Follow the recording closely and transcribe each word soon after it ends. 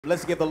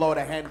Let's give the Lord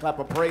a hand clap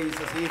of praise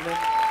this evening.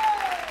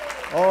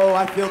 Oh,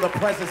 I feel the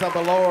presence of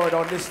the Lord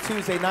on this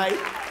Tuesday night.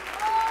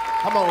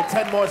 Come on,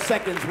 10 more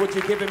seconds. Would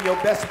you give him your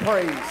best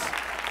praise?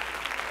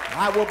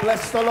 I will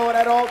bless the Lord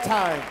at all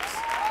times.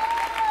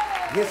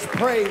 His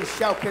praise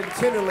shall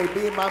continually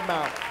be in my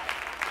mouth.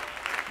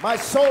 My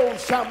soul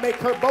shall make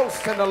her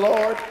boast in the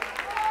Lord.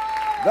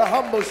 The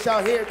humble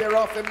shall hear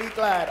thereof and be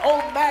glad.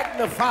 Oh,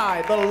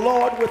 magnify the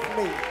Lord with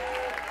me.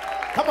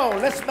 Come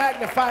on, let's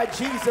magnify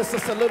Jesus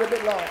just a little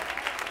bit longer.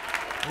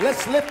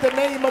 Let's lift the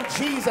name of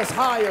Jesus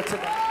higher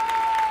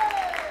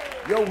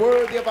tonight. You're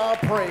worthy of our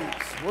praise.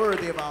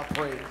 Worthy of our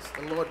praise.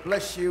 The Lord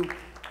bless you.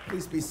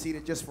 Please be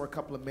seated just for a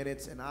couple of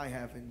minutes. And I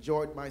have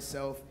enjoyed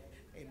myself,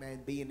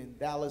 amen, being in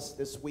Dallas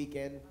this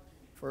weekend.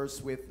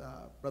 First with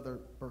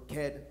Brother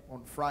Burkhead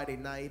on Friday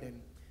night. And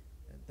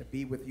to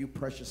be with you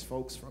precious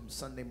folks from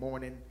Sunday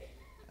morning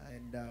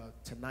and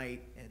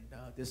tonight. And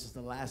this is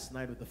the last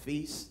night of the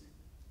feast.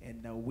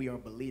 And we are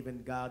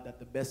believing, God, that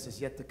the best is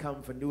yet to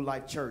come for New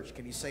Life Church.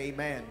 Can you say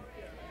amen?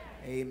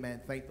 Amen.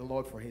 Thank the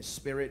Lord for his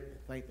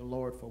spirit. Thank the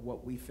Lord for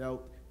what we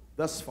felt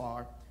thus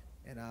far.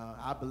 And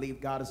I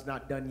believe God is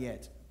not done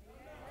yet.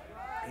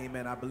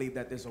 Amen. I believe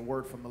that there's a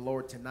word from the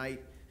Lord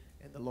tonight.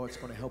 And the Lord's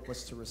going to help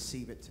us to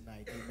receive it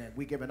tonight. Amen.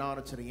 We give an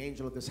honor to the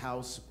angel of this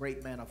house,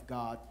 great man of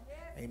God.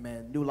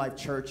 Amen. New Life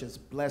Church is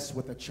blessed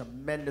with a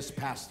tremendous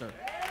pastor.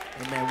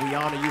 Amen. We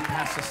honor you,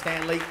 Pastor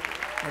Stanley,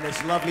 and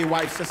his lovely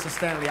wife, Sister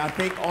Stanley. I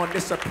think on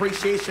this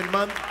appreciation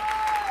month,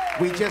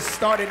 we just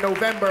started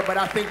November, but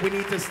I think we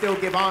need to still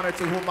give honor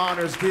to whom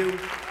honors due.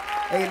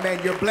 Amen.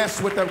 You're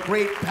blessed with a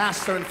great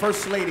pastor and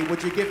first lady.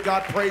 Would you give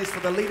God praise for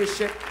the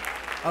leadership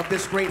of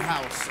this great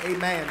house?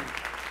 Amen.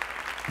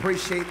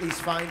 Appreciate these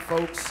fine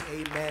folks.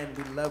 Amen.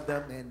 We love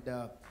them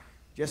and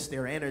just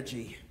their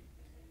energy.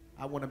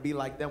 I want to be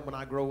like them when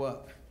I grow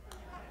up.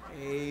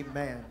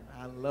 Amen.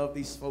 I love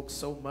these folks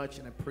so much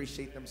and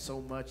appreciate them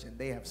so much, and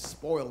they have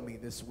spoiled me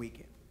this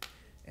weekend.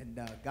 And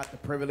got the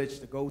privilege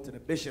to go to the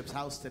bishop's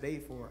house today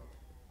for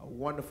a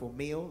wonderful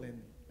meal,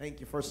 and thank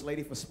you, First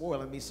Lady, for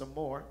spoiling me some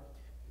more.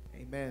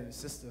 Amen.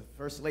 Sister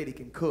First Lady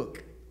can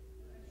cook.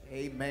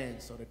 Amen.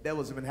 So the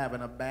devils have been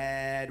having a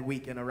bad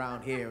weekend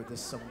around here.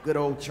 Just some good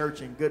old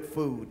church and good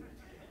food.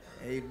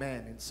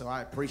 Amen. And so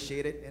I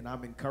appreciate it, and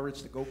I'm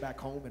encouraged to go back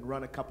home and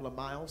run a couple of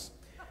miles.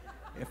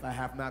 If I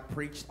have not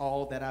preached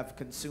all that I've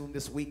consumed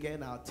this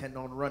weekend, I'll tend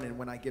on running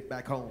when I get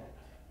back home.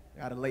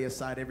 Got to lay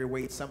aside every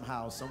weight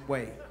somehow, some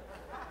way.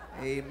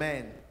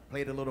 Amen.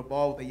 Played a little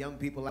ball with the young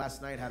people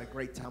last night, had a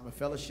great time of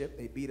fellowship.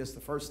 They beat us the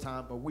first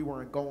time, but we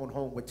weren't going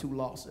home with 2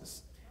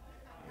 losses.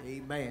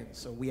 Amen.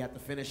 So we had to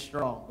finish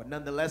strong. But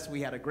nonetheless, we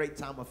had a great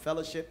time of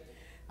fellowship.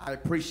 I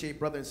appreciate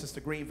Brother and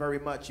Sister Green very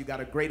much. You got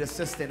a great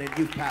assistant and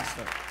youth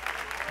pastor.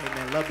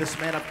 Amen. Love this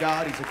man of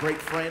God. He's a great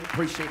friend.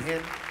 Appreciate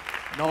him.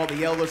 And all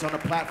the elders on the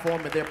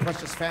platform and their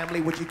precious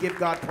family. Would you give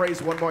God praise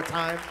one more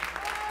time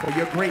for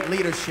your great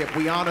leadership?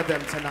 We honor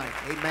them tonight.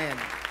 Amen.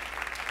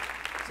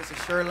 Sister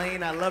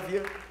Shirlane, I love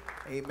you.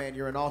 Amen.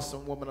 You're an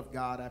awesome woman of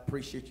God. I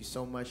appreciate you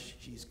so much.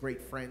 She's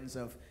great friends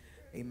of,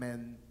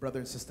 amen, Brother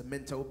and Sister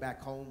Minto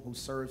back home, who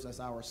serves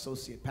as our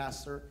associate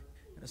pastor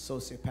and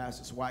associate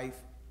pastor's wife.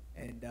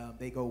 And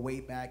they go way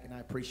back, and I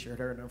appreciate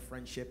her and her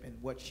friendship and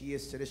what she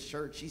is to this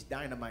church. She's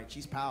dynamite.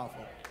 She's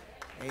powerful.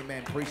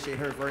 Amen. Appreciate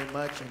her very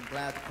much, and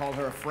glad to call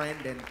her a friend.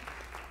 And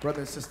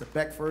Brother and Sister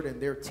Beckford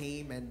and their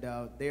team, and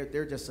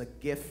they're just a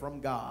gift from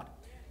God.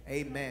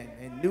 Amen.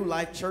 And New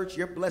Life Church,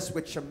 you're blessed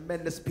with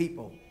tremendous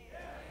people.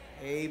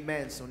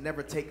 Amen. So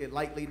never take it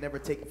lightly, never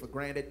take it for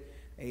granted.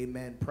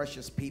 Amen.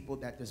 Precious people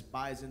that just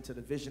buys into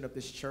the vision of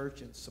this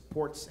church and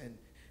supports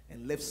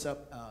and lifts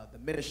up the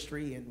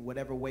ministry in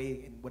whatever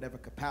way, in whatever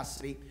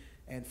capacity.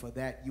 And for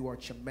that, you are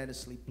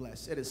tremendously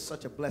blessed. It is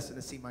such a blessing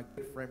to see my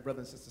good friend, Brother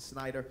and Sister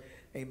Snyder.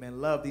 Amen.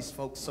 Love these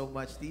folks so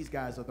much. These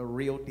guys are the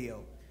real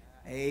deal.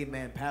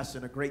 Amen. Pastor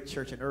in a great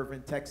church in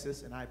Irving,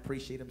 Texas, and I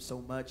appreciate him so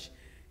much.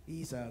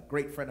 He's a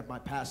great friend of my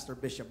pastor,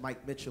 Bishop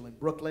Mike Mitchell in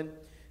Brooklyn,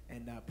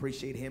 and I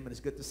appreciate him, and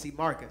it's good to see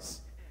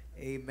Marcus.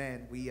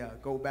 Amen. We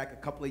go back a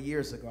couple of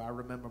years ago. I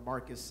remember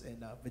Marcus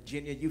in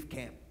Virginia Youth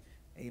Camp.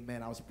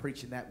 Amen. I was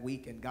preaching that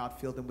week, and God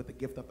filled him with the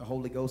gift of the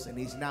Holy Ghost, and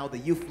he's now the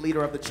youth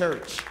leader of the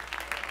church.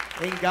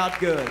 Ain't God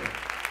good?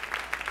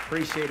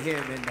 Appreciate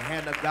him and the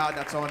hand of God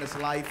that's on his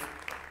life.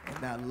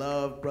 And I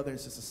love Brother and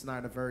Sister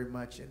Snyder very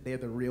much, and they're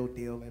the real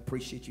deal. And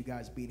appreciate you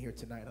guys being here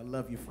tonight. I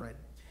love you, friend.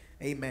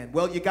 Amen.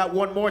 Well, you got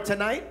one more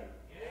tonight?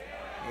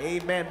 Yeah.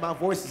 Amen. My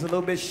voice is a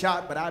little bit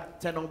shot, but I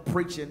intend on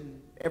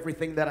preaching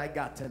everything that I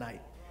got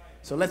tonight.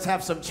 So let's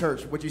have some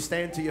church. Would you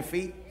stand to your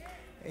feet?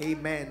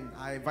 Amen.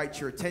 I invite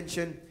your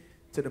attention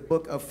to the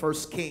book of 1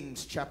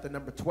 Kings, chapter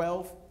number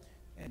 12.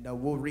 And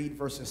we'll read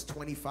verses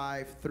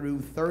 25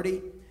 through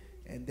 30.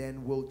 And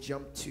then we'll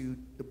jump to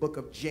the book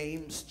of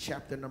James,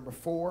 chapter number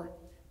 4.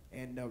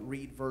 And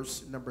read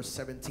verse number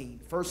 17.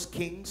 1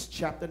 Kings,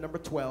 chapter number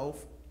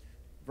 12,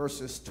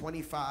 verses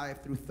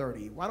 25 through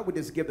 30. Why don't we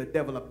just give the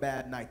devil a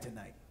bad night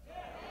tonight?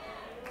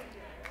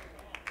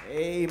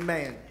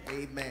 Amen.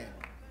 Amen.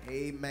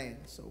 Amen.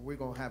 So we're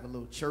going to have a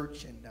little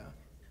church, and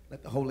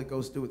Let the Holy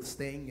Ghost do its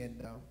thing.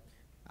 And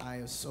I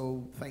am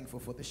so thankful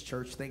for this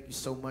church. Thank you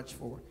so much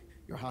for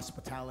your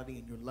hospitality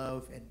and your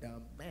love. And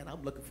man,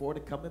 I'm looking forward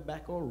to coming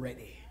back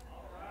already.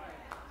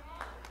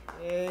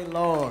 Hey,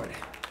 Lord.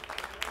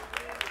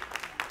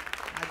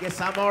 I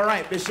guess I'm all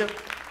right, Bishop.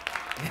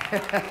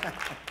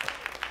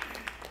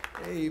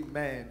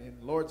 Amen.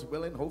 And Lord's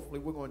willing, hopefully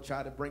we're going to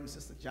try to bring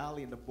Sister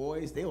Jolly and the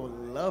boys. They will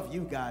love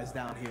you guys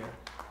down here.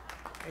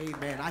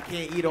 Amen. I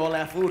can't eat all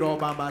that food all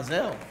by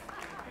myself.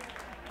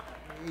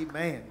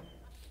 Amen.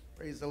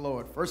 Praise the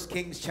Lord. 1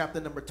 Kings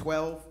chapter number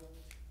 12,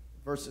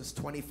 verses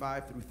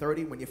 25 through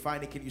 30. When you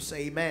find it, can you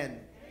say amen?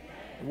 Amen.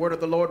 The word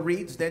of the Lord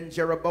reads, Then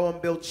Jeroboam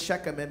built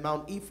Shechem and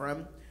Mount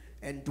Ephraim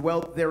and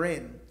dwelt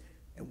therein,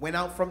 and went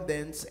out from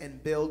thence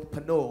and built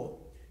Penuel.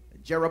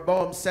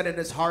 Jeroboam said in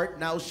his heart,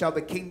 Now shall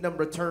the kingdom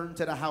return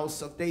to the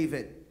house of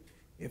David.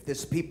 If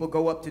this people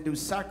go up to do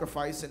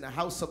sacrifice in the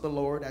house of the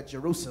Lord at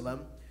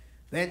Jerusalem,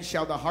 then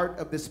shall the heart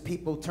of this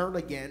people turn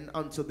again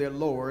unto their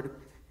Lord,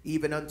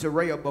 even unto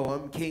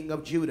Rehoboam king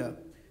of Judah.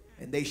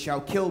 And they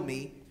shall kill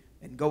me,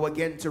 and go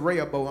again to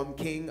Rehoboam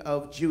king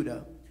of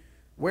Judah.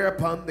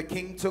 Whereupon the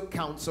king took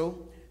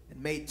counsel,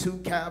 and made 2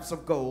 calves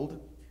of gold,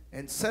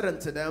 and said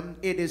unto them,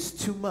 It is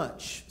too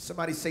much.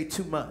 Somebody say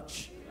too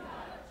much.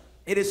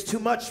 It is too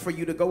much for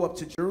you to go up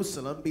to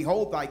Jerusalem.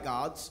 Behold thy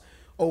gods,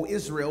 O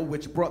Israel,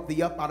 which brought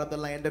thee up out of the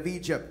land of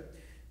Egypt.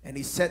 And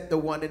he set the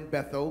one in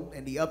Bethel,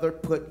 and the other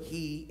put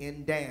he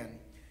in Dan.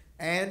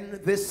 And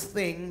this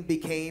thing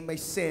became a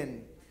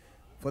sin,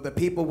 for the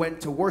people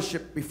went to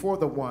worship before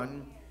the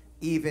one,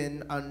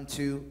 even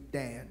unto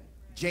Dan.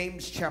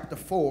 James chapter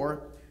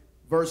 4,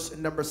 verse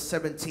number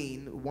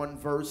 17, one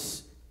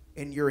verse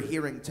in your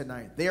hearing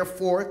tonight.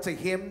 Therefore, to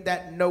him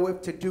that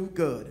knoweth to do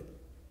good,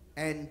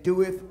 and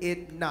doeth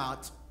it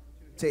not,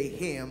 to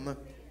him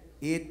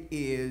it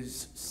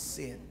is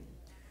sin.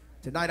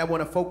 Tonight I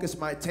want to focus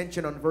my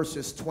attention on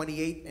verses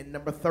 28 and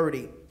number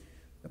 30.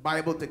 The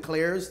Bible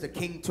declares, the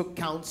king took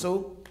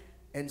counsel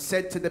and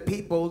said to the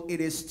people, It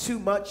is too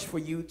much for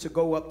you to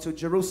go up to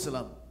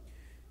Jerusalem.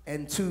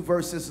 And 2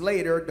 verses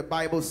later, the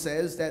Bible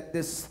says that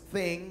this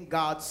thing,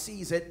 God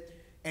sees it,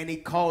 and he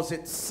calls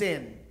it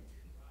sin.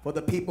 For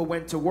the people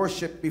went to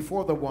worship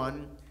before the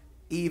one,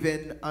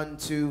 even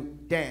unto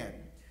Dan.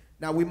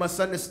 Now we must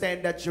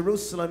understand that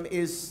Jerusalem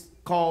is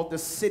called the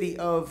city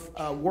of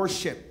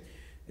worship.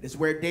 It is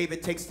where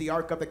David takes the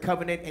Ark of the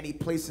Covenant and he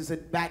places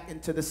it back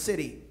into the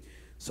city.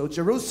 So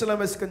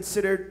Jerusalem is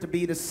considered to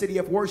be the city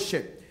of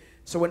worship.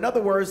 So in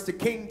other words, the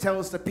king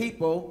tells the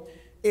people,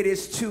 it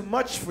is too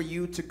much for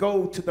you to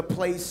go to the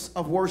place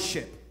of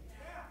worship.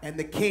 And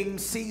the king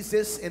sees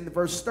this in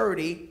verse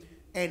 30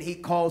 and he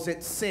calls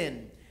it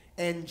sin.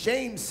 And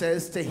James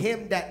says, to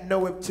him that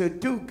knoweth to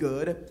do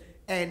good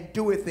and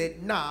doeth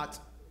it not,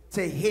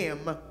 to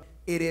him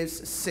it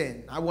is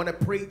sin. I want to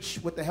preach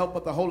with the help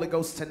of the Holy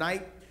Ghost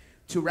tonight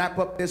to wrap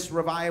up this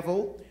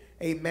revival.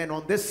 Amen.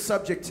 On this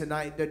subject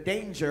tonight, the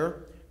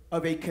danger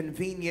of a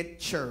convenient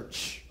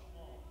church.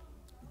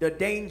 The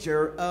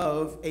danger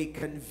of a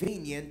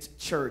convenient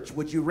church.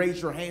 Would you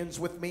raise your hands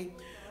with me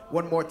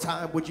one more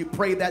time? Would you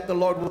pray that the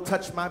Lord will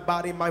touch my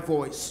body, my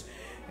voice?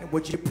 And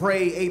would you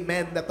pray,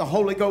 amen, that the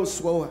Holy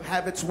Ghost will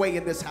have its way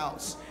in this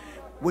house?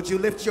 Would you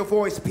lift your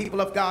voice,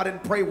 people of God,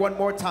 and pray one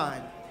more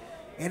time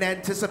in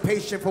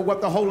anticipation for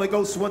what the Holy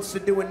Ghost wants to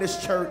do in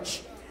this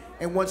church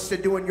and wants to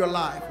do in your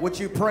life? Would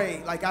you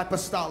pray like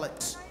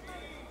apostolics?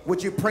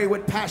 Would you pray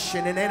with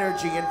passion and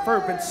energy and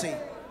fervency?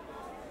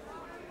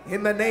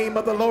 In the name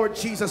of the Lord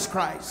Jesus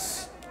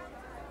Christ,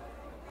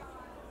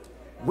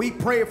 we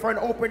pray for an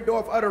open door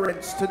of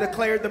utterance to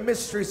declare the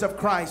mysteries of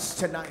Christ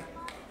tonight.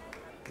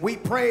 We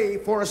pray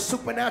for a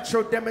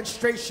supernatural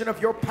demonstration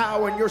of your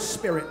power and your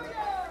spirit.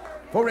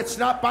 For it's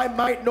not by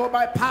might nor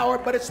by power,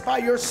 but it's by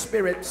your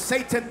spirit.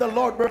 Satan, the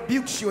Lord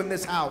rebukes you in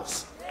this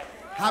house.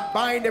 I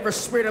bind every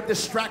spirit of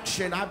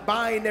distraction. I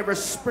bind every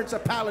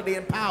principality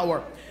and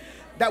power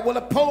that will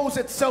oppose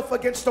itself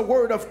against the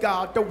word of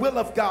God, the will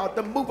of God,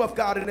 the move of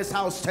God in this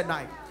house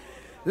tonight.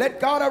 Let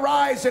God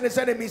arise and his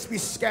enemies be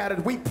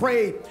scattered. We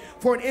pray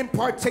for an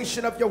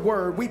impartation of your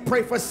word. We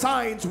pray for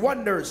signs,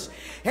 wonders,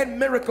 and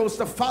miracles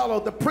to follow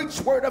the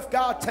preached word of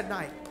God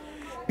tonight.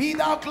 Be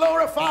thou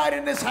glorified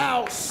in this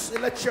house,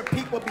 and let your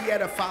people be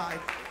edified.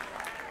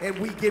 And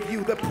we give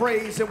you the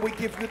praise and we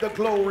give you the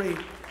glory.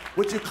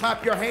 Would you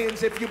clap your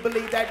hands if you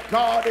believe that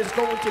God is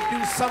going to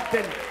do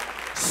something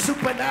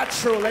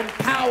supernatural and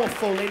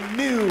powerful and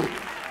new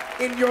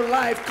in your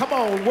life? Come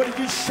on, would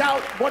you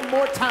shout one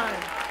more time?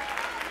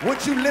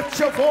 Would you lift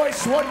your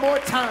voice one more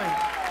time?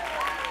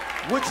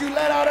 Would you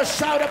let out a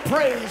shout of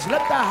praise?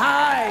 Let the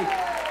high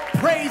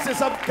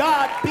praises of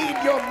God be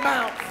in your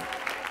mouth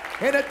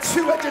and a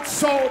two-edged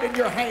sword in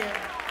your hand.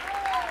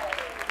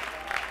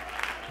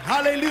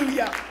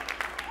 Hallelujah.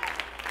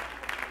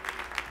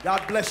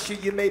 God bless you.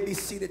 You may be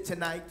seated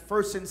tonight.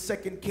 1st and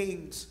 2nd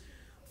Kings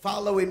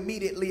follow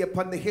immediately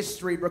upon the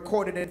history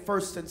recorded in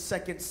 1st and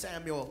 2nd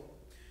Samuel.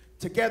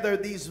 Together,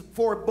 these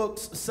 4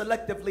 books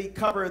selectively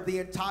cover the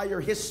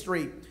entire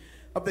history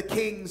of the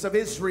kings of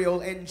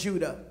Israel and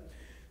Judah.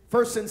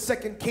 First and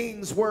Second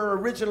Kings were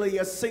originally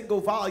a single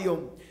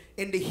volume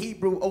in the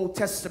Hebrew Old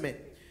Testament.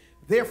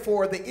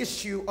 Therefore, the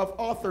issue of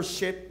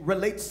authorship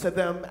relates to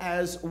them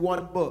as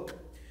one book.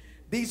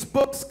 These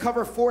books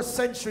cover 4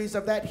 centuries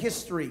of that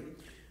history,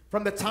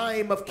 from the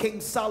time of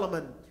King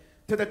Solomon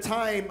to the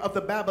time of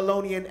the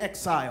Babylonian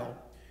exile.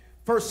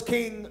 First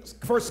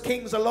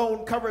Kings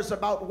alone covers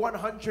about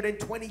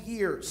 120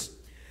 years.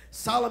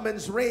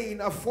 Solomon's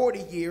reign of 40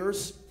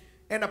 years,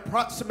 and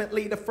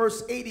approximately the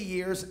first 80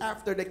 years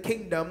after the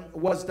kingdom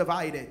was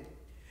divided.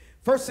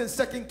 First and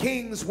Second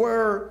Kings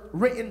were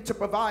written to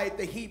provide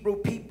the Hebrew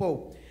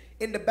people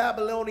in the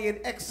Babylonian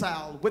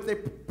exile with a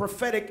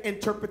prophetic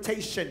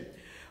interpretation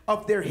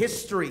of their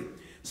history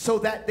so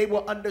that they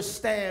will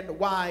understand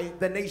why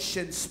the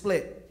nation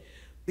split.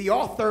 The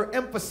author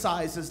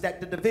emphasizes that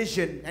the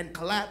division and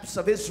collapse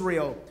of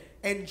Israel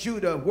and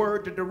Judah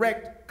were the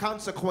direct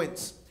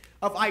consequence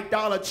of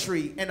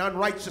idolatry and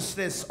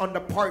unrighteousness on the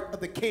part of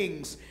the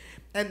kings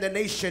and the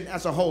nation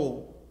as a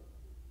whole.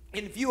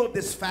 In view of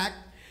this fact,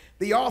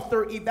 the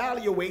author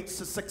evaluates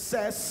the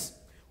success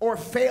or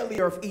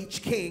failure of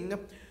each king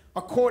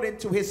according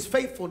to his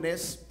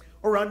faithfulness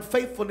or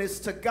unfaithfulness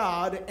to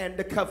God and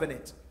the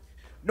covenant.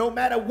 No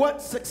matter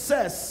what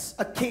success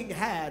a king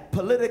had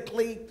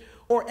politically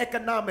or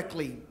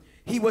economically,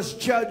 he was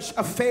judged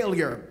a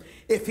failure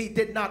if he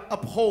did not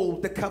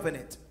uphold the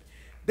covenant.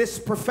 This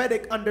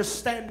prophetic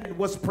understanding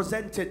was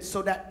presented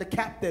so that the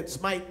captives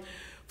might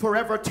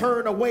forever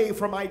turn away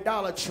from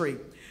idolatry,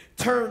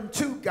 turn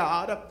to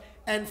God,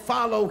 and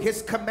follow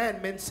his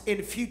commandments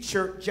in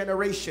future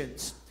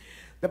generations.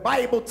 The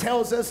Bible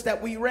tells us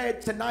that we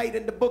read tonight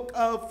in the book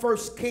of 1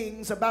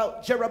 Kings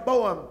about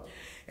Jeroboam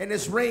and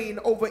his reign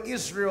over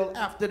Israel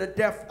after the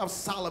death of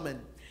Solomon.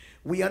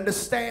 We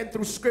understand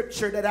through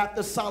scripture that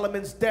after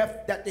Solomon's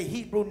death that the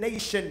Hebrew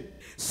nation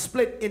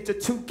split into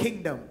 2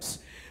 kingdoms.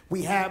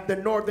 We have the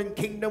northern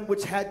kingdom,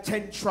 which had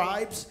 10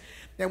 tribes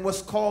and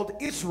was called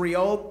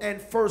Israel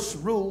and first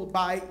ruled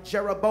by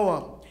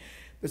Jeroboam.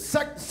 The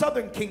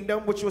southern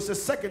kingdom, which was the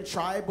second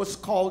tribe, was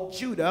called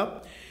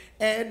Judah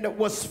and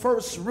was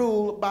first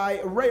ruled by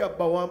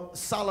Rehoboam,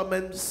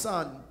 Solomon's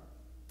son.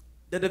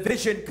 The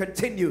division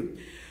continued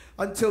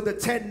until the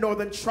 10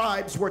 northern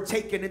tribes were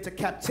taken into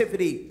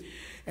captivity,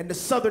 and the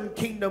southern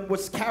kingdom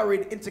was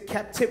carried into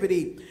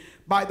captivity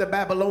by the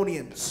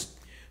Babylonians.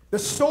 The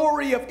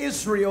story of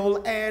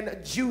Israel and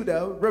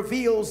Judah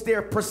reveals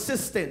their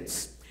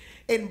persistence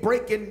in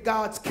breaking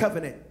God's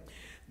covenant.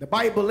 The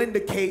Bible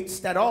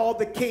indicates that all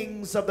the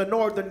kings of the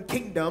northern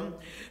kingdom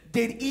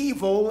did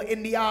evil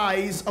in the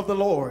eyes of the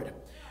Lord.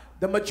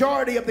 The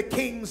majority of the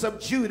kings of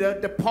Judah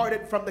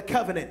departed from the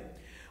covenant.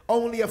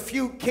 Only a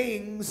few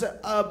kings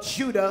of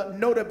Judah,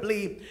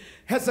 notably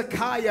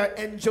Hezekiah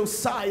and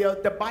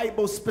Josiah, the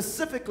Bible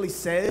specifically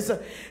says,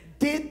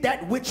 did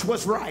that which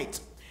was right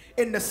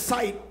in the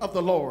sight of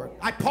the Lord.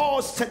 I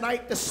pause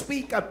tonight to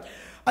speak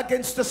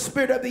against the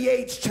spirit of the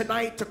age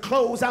tonight, to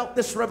close out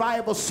this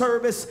revival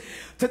service,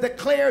 to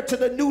declare to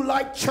the New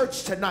Life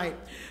Church tonight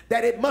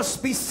that it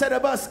must be said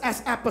of us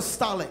as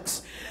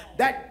apostolics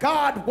that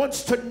God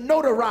wants to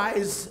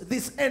notarize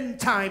this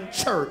end time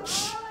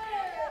church.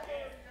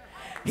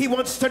 He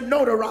wants to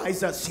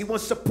notarize us. He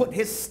wants to put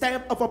his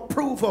stamp of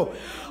approval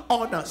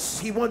on us.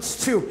 He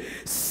wants to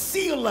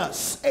seal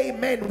us,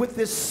 amen, with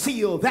this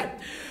seal that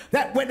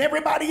when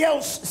everybody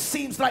else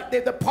seems like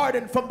they're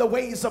departing from the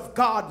ways of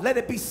God, let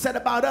it be said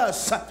about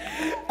us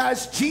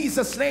as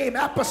Jesus' name,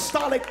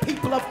 apostolic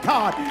people of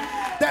God,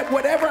 that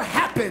whatever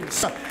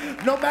happens,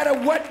 no matter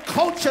what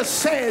culture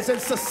says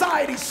and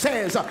society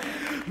says,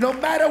 no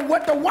matter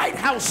what the White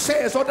House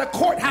says or the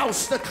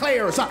courthouse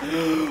declares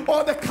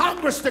or the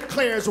Congress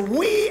declares,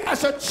 we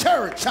as a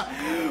church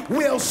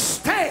will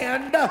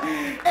stand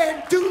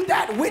and do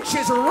that which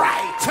is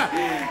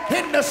right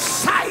in the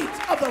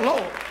sight of the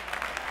Lord.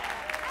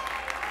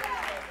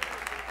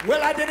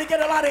 Well, I didn't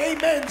get a lot of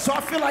amen, so I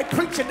feel like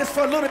preaching this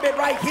for a little bit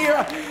right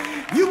here.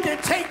 You can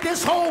take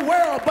this whole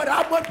world, but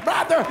I would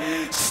rather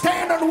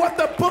stand on what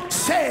the book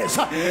says,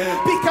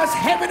 because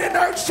heaven and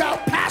earth shall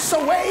pass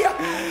away,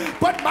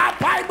 but my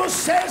Bible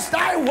says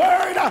thy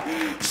word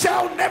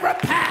shall never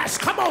pass.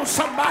 Come on,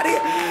 somebody.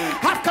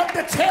 I've come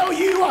to tell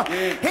you,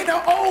 in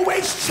an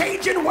always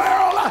changing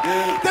world,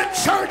 the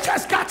church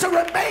has got to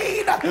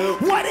remain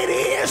what it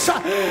is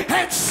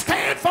and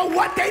stand for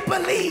what they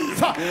believe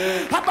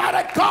about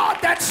a God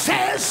that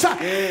says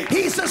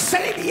he's the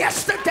same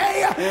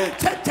yesterday,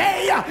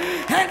 today,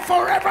 and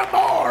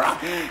forevermore,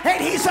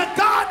 and he's a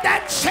God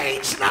that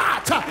changed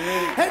not,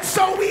 and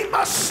so we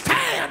must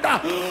stand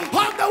on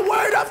the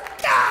word of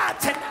God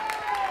tonight.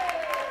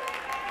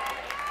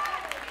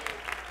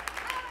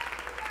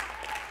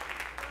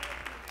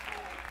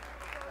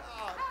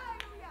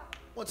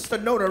 Wants to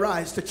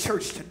notarize the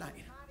church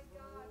tonight.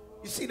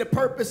 You see, the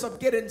purpose of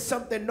getting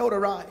something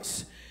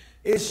notarized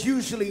is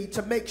usually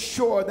to make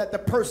sure that the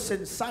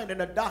person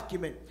signing a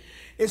document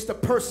is the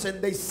person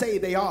they say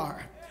they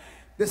are.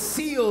 The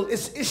seal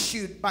is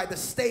issued by the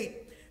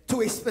state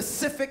to a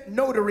specific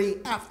notary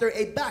after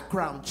a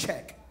background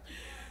check.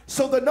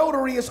 So the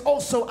notary is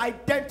also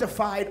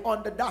identified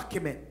on the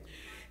document.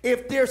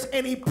 If there's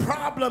any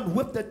problem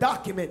with the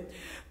document,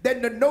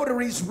 then the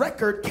notary's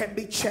record can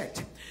be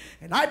checked.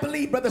 And I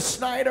believe, Brother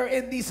Snyder,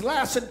 in these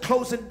last and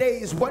closing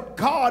days, what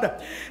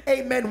God,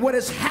 amen, what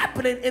is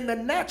happening in the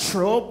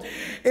natural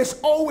is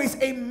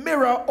always a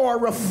mirror or a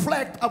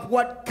reflect of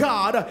what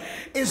God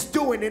is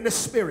doing in the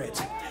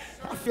spirit.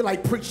 I feel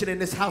like preaching in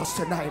this house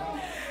tonight.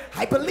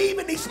 I believe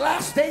in these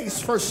last days,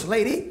 First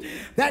Lady,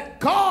 that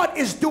God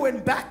is doing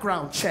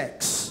background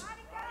checks.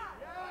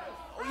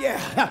 Oh,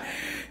 yeah.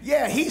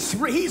 Yeah, he's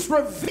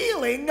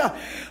revealing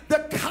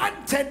the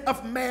content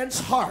of man's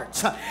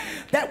heart.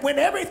 That when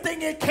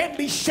everything it can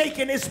be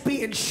shaken is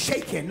being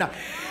shaken.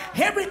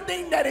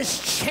 Everything that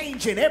is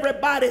changing,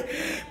 everybody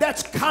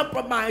that's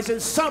compromising,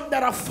 some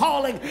that are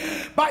falling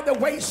by the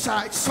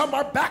wayside, some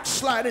are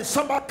backsliding,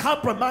 some are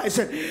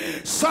compromising,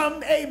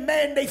 some,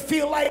 amen, they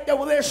feel like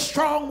they're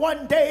strong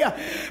one day,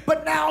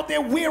 but now they're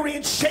weary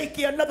and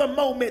shaky another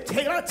moment.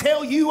 Can I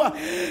tell you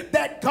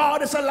that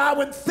God is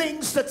allowing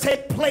things to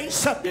take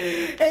place,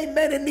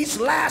 amen, in these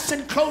last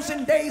and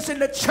closing days in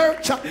the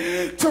church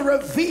to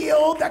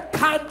reveal the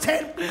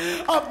content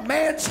of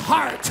man's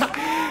heart.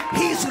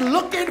 He's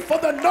looking for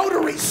the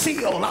notary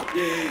seal.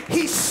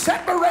 He's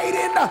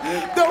separating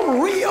the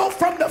real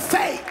from the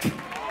fake.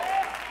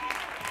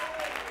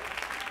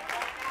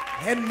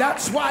 And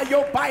that's why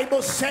your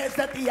Bible says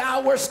that the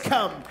hour's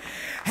come.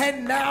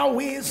 And now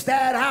is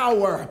that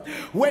hour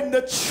when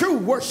the true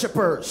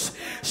worshipers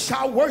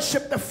shall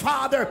worship the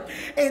Father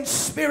in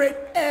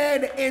spirit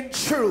and in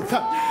truth.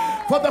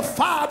 For the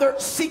Father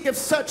seeketh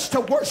such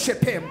to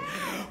worship him.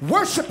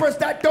 Worshipers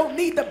that don't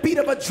need the beat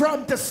of a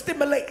drum to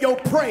stimulate your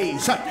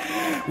praise.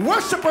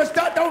 Worshipers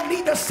that don't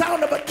need the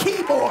sound of a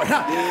keyboard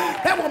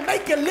that will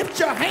make you lift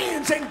your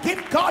hands and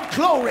give God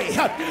glory.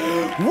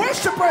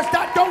 Worshipers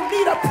that don't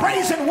need a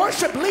praise and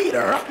worship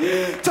leader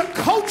to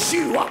coach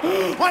you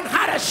on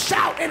how to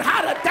shout and how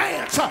to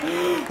dance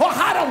or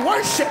how to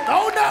worship.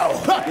 Oh no.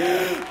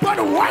 But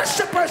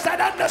worshipers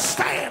that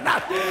understand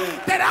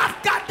that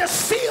I've got the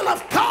seal of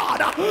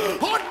God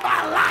on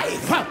my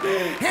life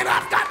and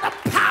I've got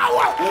the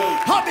power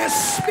of his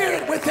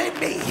spirit within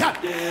me.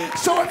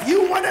 So if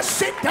you want to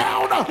sit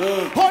down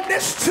on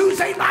this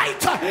Tuesday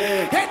night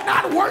and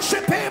not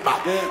worship him,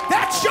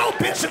 that's your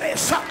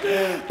business.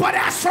 But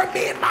as for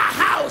me and my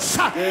house,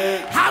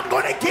 I'm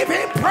going to give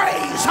him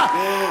praise.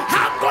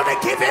 I'm going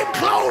to give him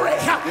glory.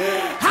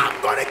 I'm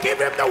going to give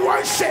him the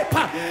worship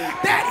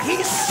that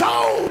he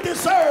so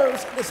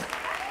deserves.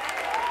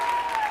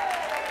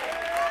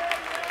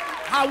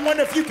 I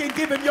wonder if you can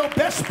give him your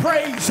best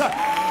praise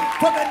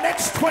for the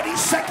next 20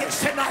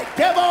 seconds tonight.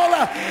 Devil,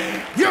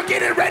 you're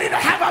getting ready to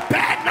have a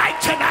bad night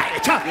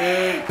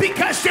tonight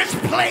because this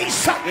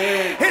place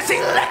is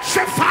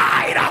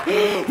electrified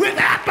with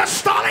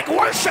apostolic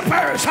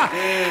worshipers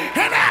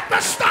and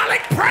apostolic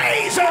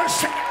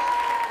praisers.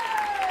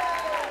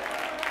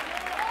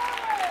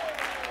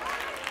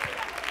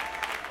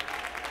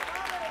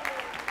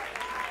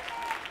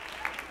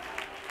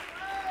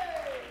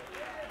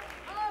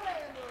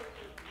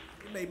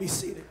 You may be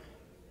seated.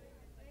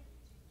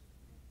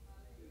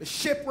 The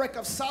shipwreck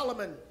of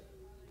Solomon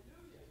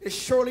is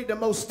surely the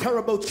most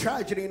terrible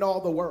tragedy in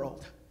all the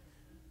world.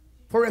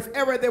 For if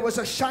ever there was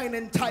a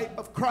shining type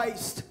of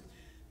Christ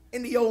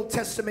in the Old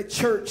Testament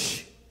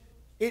church,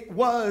 it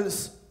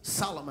was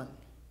Solomon.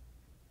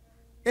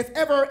 If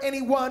ever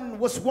anyone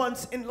was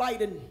once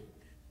enlightened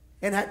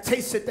and had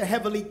tasted the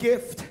heavenly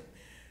gift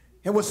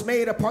and was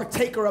made a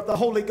partaker of the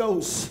Holy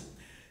Ghost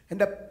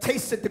and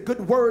tasted the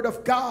good word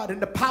of God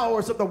and the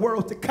powers of the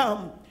world to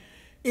come,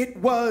 it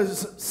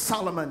was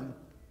Solomon.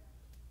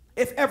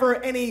 If ever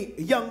any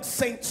young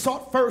saint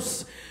sought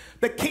first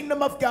the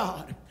kingdom of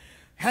God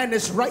and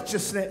his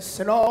righteousness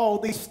and all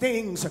these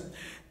things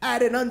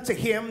added unto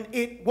him,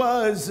 it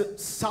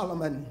was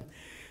Solomon.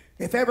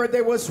 If ever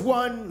there was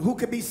one who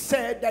could be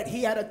said that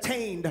he had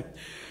attained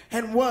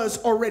and was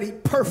already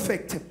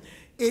perfect,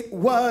 it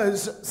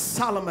was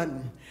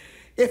Solomon.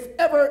 If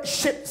ever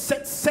ship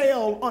set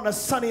sail on a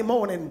sunny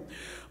morning,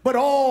 but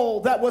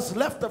all that was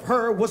left of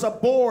her was a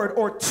board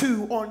or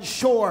two on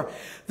shore,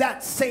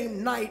 that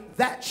same night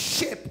that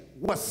ship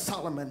was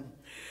Solomon.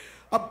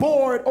 A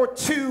board or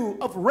two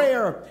of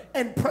rare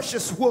and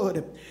precious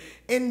wood,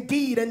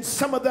 indeed, and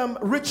some of them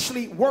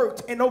richly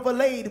worked and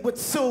overlaid with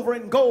silver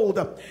and gold.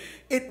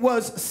 It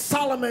was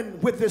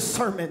Solomon with his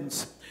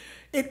sermons.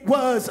 It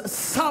was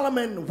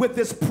Solomon with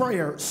his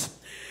prayers.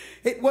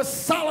 It was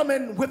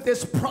Solomon with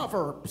his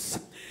proverbs.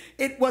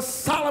 It was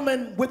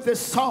Solomon with his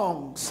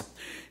songs.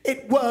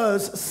 It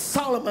was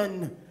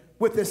Solomon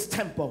with his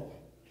temple.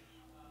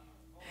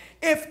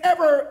 If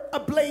ever a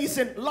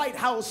blazing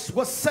lighthouse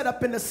was set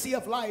up in the sea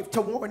of life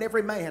to warn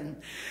every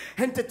man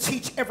and to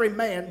teach every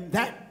man,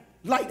 that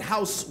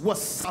lighthouse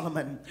was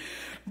Solomon.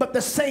 But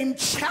the same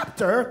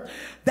chapter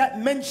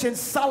that mentions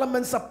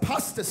Solomon's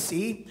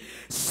apostasy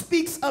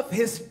speaks of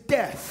his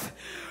death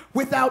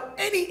without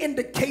any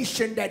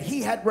indication that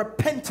he had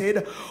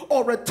repented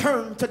or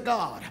returned to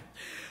God.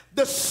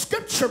 The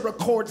scripture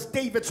records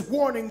David's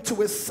warning to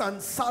his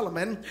son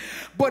Solomon,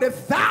 but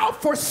if thou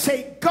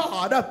forsake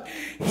God,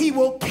 he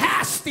will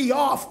cast thee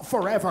off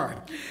forever.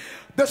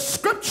 The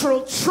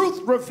scriptural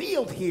truth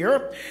revealed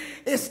here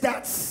is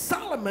that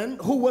Solomon,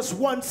 who was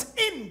once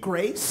in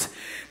grace,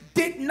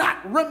 did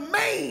not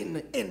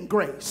remain in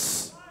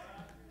grace.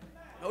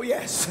 Oh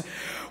yes,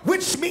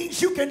 which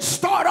means you can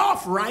start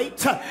off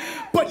right,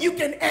 but you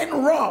can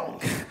end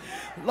wrong.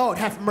 Lord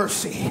have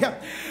mercy.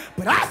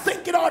 But I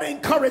think it ought to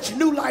encourage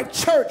New Life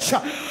Church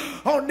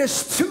on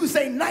this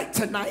Tuesday night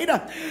tonight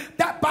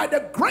that by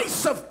the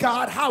grace of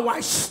God, how I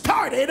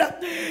started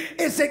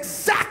is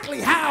exactly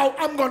how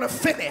I'm going to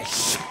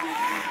finish.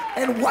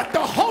 And what the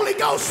Holy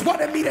Ghost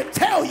wanted me to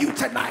tell you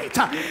tonight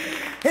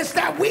is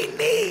that we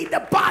need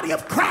the body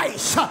of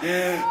Christ to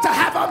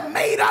have a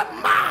made-up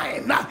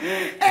mind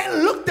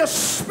and look the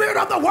spirit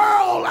of the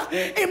world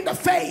in the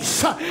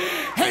face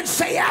and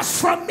say, as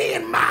for me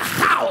and my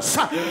house,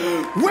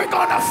 we're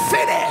going to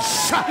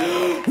finish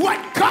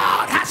what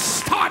God has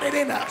started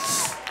in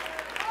us.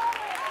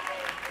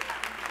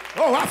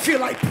 Oh, I feel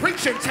like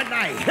preaching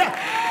tonight.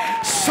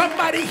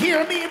 Somebody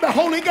hear me in the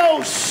Holy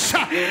Ghost.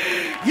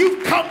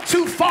 You've come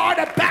too far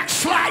to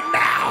backslide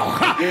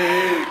now.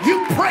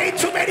 You prayed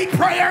too many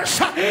prayers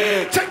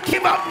to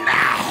give up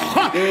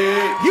now.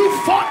 You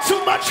fought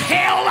too much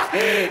hell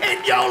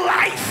in your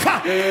life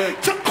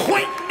to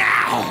quit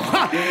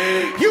now.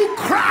 You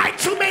cried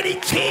too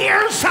many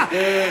tears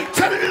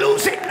to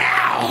lose it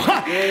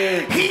now.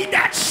 He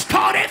that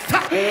starteth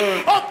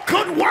a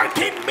good work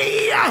in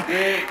me,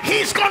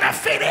 he's gonna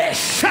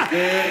finish.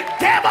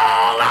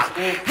 Devil,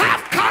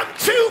 have come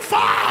too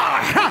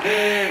far.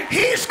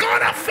 He's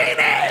gonna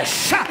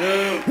finish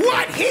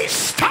what he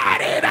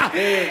started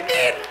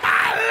in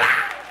my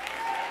life.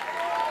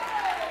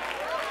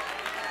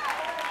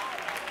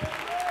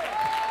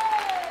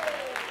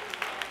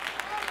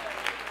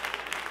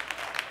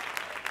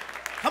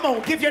 Come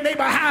on, give your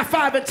neighbor a high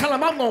five and tell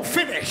him I'm gonna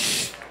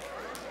finish.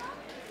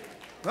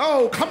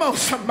 Oh, come on,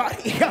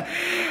 somebody.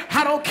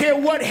 I don't care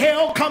what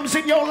hell comes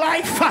in your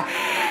life.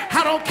 I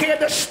don't care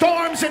the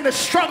storms and the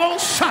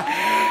struggles.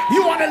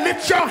 You want to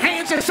lift your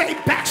hands and say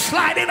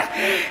backsliding,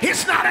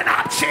 it's not an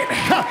option.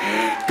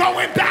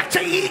 Going back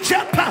to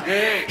Egypt,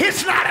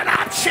 it's not an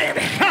option.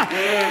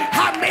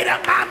 I made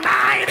up my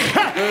mind.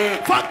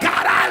 For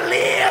God I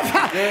live,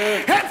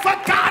 and for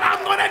God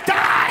I'm going to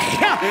die.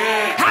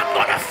 I'm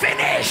going to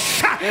finish.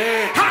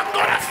 I'm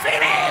going to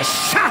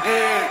finish.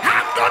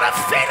 I'm going to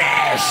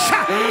finish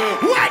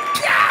what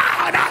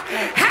God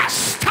has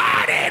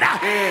started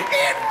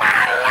in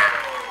my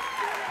life.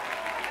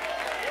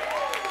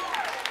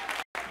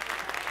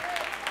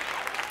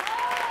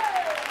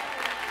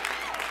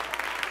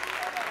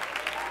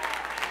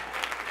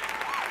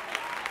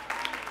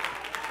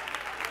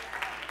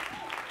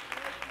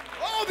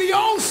 Oh, the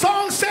old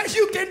song says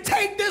you can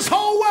take this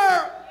whole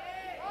world,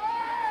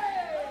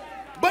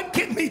 but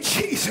give me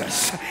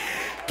Jesus.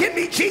 Give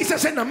me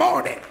Jesus in the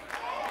morning.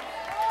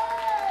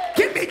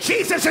 Give me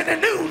Jesus in the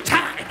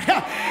noontime.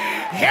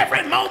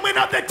 Every moment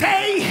of the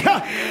day,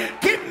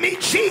 give me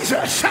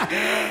Jesus.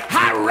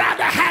 I'd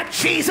rather have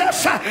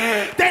Jesus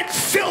than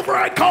silver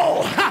and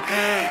gold.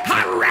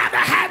 I'd rather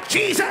have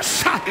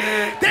Jesus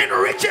than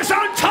riches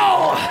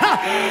untold.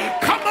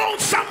 Come on,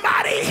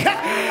 somebody.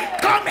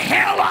 Come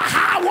hell or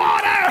high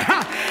water,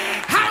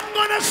 I'm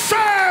going to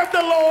serve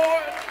the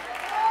Lord.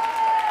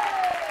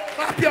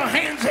 Clap your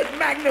hands and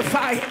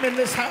magnify him in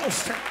this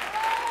house.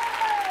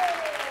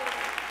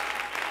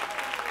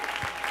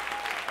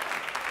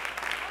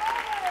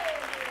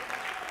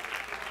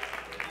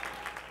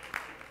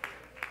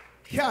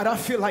 God, I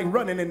feel like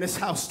running in this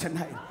house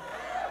tonight.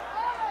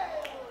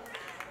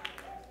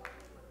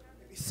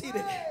 Be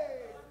seated.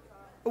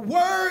 The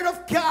word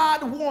of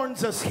God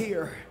warns us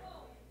here.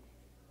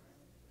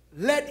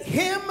 Let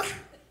him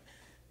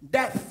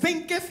that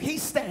thinketh he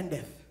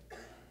standeth.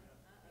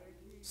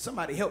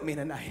 Somebody help me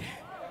tonight.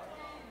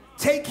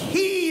 Take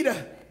heed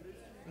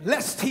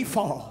lest he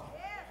fall.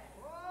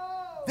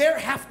 There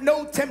hath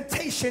no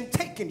temptation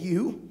taken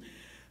you,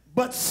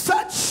 but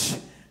such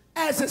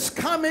as is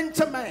common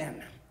to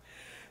man.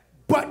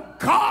 But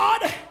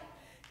God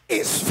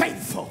is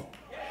faithful.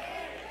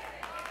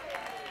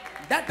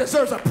 That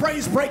deserves a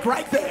praise break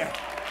right there.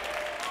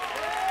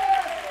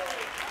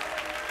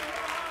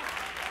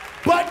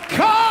 But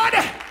God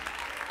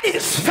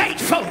is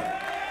faithful.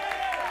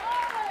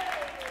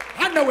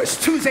 I know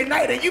it's Tuesday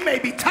night and you may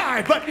be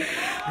tired, but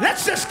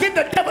let's just give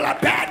the devil a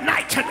bad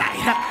night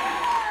tonight.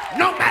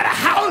 No matter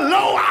how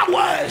low I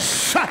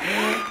was,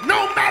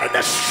 no matter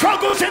the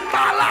struggles in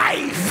my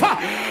life,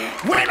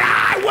 when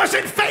I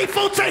wasn't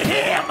faithful to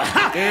him,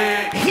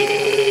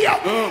 he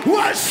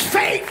was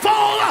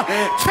faithful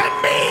to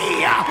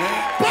me.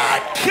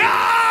 But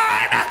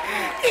God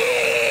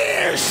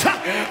is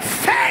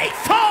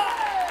faithful.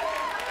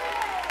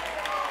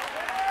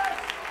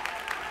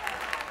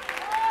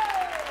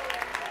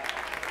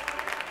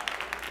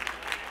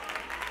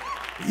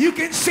 You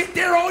can sit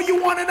there all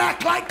you want on and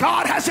act like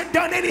God hasn't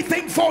done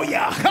anything for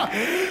you.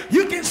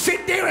 You can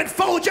sit there and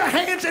fold your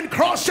hands and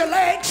cross your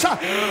legs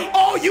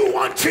all you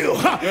want to.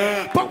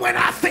 But when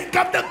I think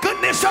of the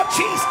goodness of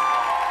Jesus,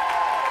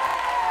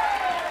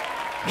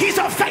 He's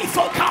a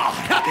faithful God.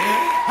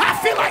 I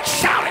feel like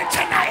shouting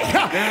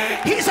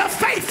tonight. He's a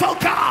faithful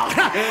God.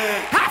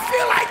 I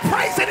feel like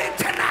praising Him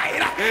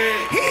tonight.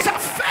 He's a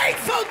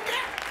faithful God.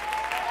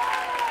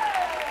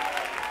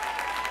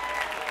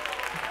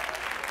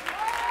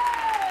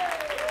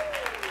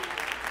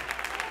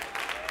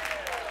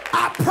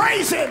 I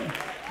praise Him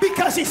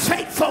because He's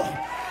faithful.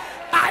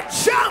 I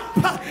jump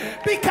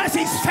because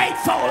He's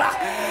faithful.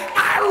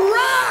 I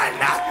run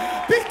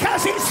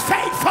because He's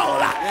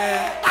faithful.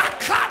 I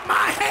clap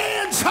my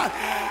hands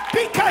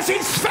because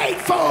He's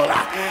faithful.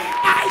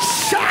 I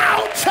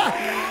shout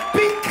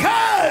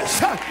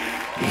because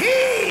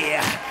He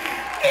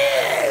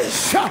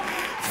is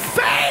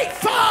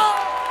faithful.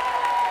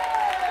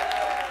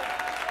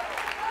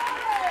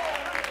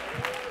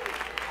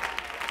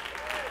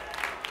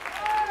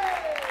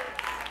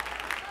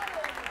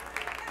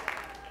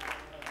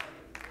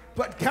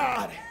 But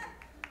God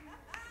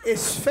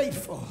is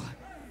faithful,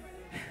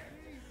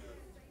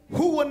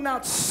 who will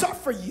not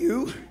suffer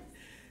you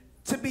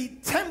to be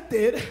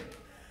tempted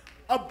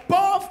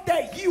above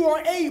that you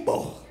are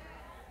able.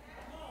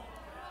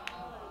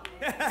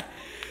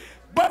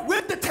 But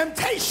with the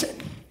temptation,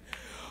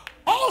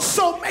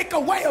 also make a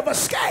way of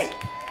escape,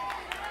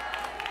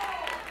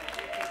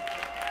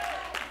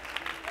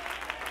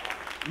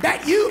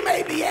 that you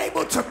may be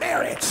able to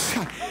bear it.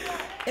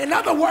 In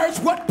other words,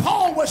 what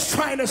Paul was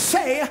trying to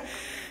say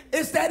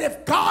is that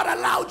if God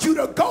allowed you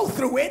to go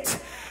through it,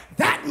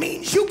 that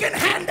means you can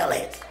handle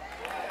it.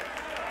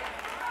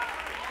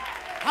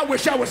 I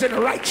wish I was in the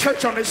right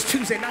church on this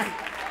Tuesday night.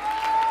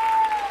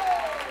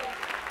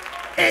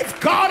 If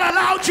God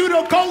allowed you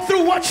to go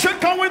through what you're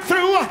going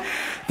through,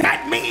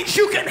 that means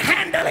you can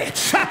handle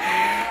it.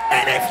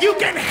 And if you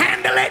can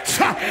handle it,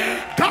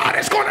 God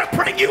is going to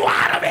bring you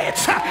out of it,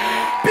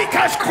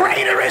 because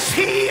greater is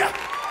He.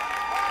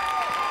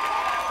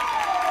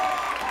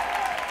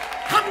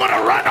 I'm going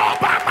to run all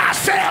by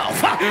myself.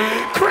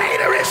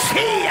 Greater is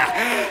He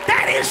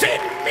that is in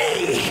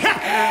me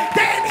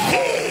than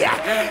he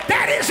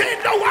that is in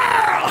the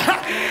world.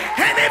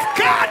 And if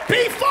God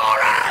be for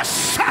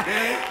us,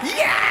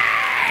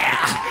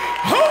 yeah,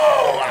 who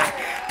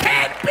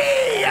can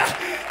be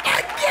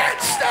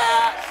against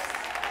us?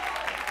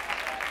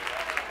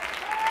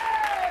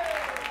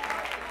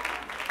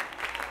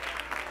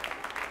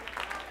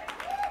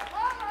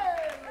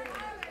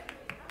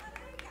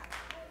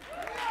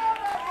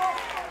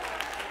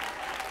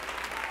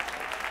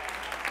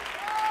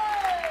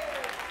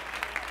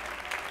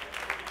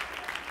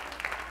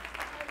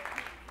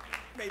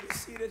 Be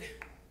seated.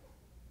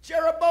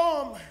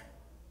 Jeroboam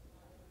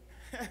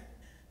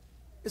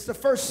is the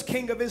first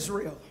king of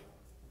Israel,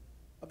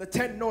 of the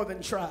 10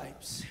 northern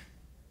tribes.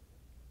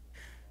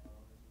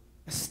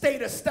 A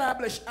state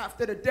established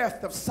after the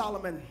death of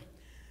Solomon.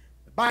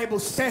 The Bible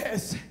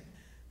says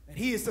that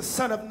he is the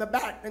son of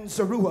Nebat and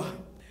Zeruiah.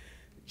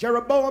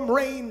 Jeroboam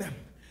reigned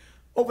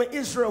over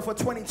Israel for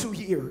 22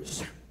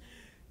 years.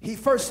 He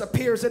first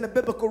appears in the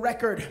biblical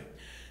record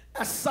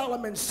as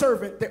Solomon's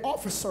servant, the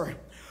officer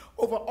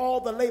over all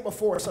the labor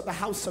force of the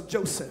house of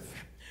Joseph.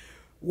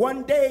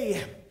 One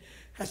day,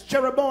 as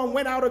Jeroboam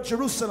went out of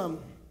Jerusalem,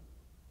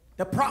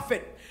 the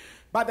prophet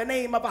by the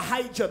name of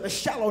Ahijah the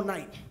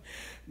Shilonite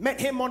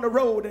met him on the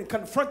road and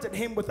confronted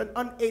him with an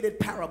unaided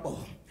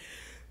parable.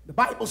 The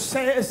Bible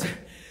says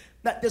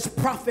that this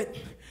prophet,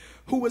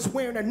 who was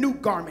wearing a new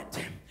garment,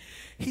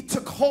 he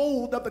took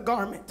hold of the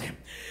garment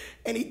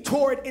and he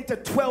tore it into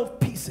 12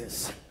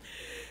 pieces.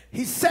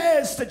 He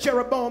says to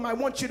Jeroboam, I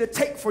want you to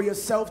take for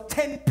yourself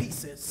 10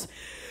 pieces.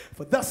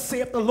 For thus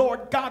saith the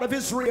Lord God of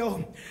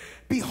Israel,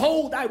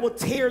 behold, I will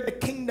tear the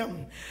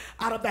kingdom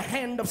out of the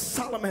hand of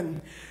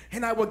Solomon,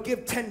 and I will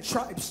give 10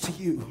 tribes to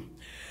you.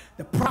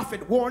 The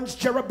prophet warns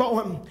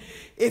Jeroboam,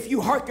 if you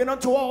hearken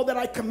unto all that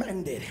I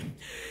commanded,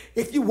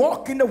 if you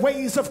walk in the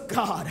ways of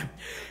God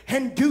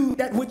and do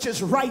that which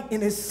is right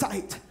in his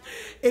sight,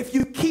 if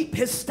you keep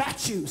his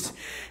statutes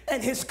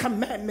and his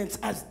commandments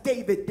as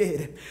David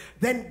did,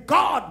 then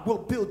God will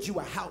build you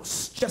a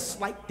house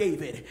just like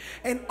David,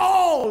 and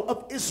all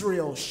of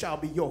Israel shall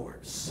be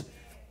yours.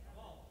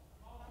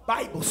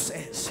 Bible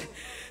says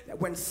that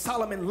when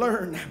Solomon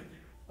learned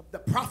of the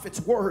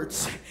prophet's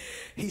words,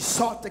 he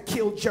sought to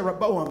kill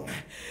Jeroboam.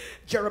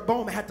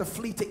 Jeroboam had to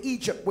flee to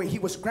Egypt, where he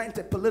was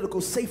granted political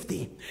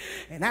safety.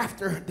 And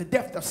after the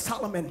death of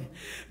Solomon,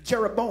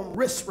 Jeroboam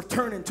risked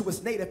returning to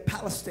his native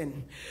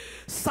Palestine.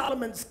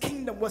 Solomon's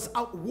kingdom was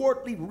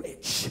outwardly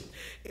rich.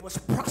 It was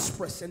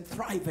prosperous and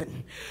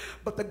thriving.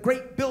 But the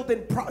great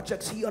building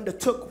projects he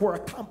undertook were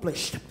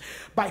accomplished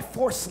by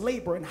forced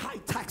labor and high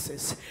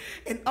taxes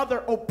and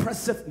other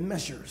oppressive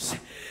measures.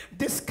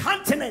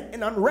 Discontent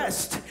and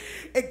unrest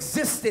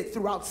existed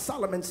throughout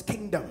Solomon's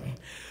kingdom.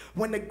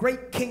 When the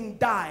great king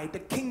died, the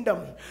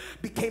kingdom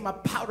became a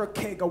powder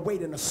keg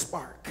awaiting a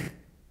spark.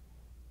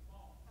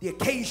 The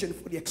occasion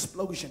for the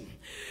explosion.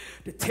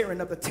 The tearing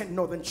of the 10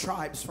 northern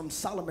tribes from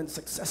Solomon's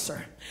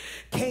successor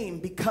came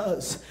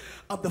because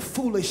of the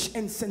foolish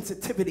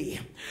insensitivity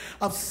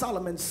of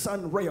Solomon's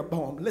son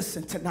Rehoboam.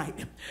 Listen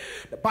tonight.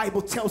 The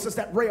Bible tells us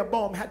that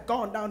Rehoboam had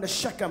gone down to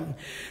Shechem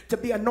to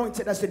be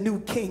anointed as the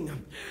new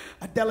king.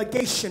 A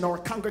delegation or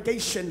a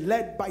congregation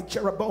led by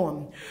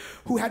Jeroboam,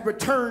 who had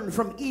returned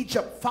from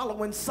Egypt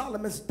following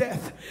Solomon's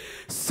death,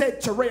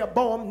 said to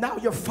Rehoboam, "Now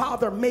your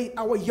father made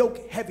our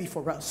yoke heavy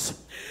for us.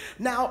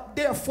 Now,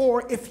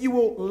 therefore, if you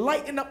will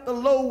lighten up the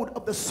load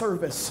of the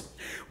service,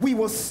 we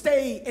will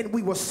stay and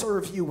we will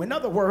serve you." In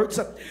other words,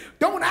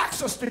 don't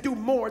ask us to do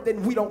more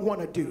than we don't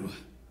want to do.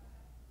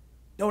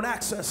 Don't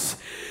ask us,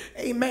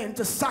 amen,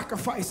 to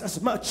sacrifice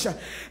as much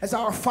as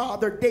our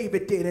father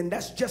David did. And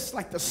that's just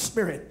like the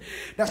spirit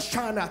that's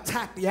trying to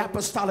attack the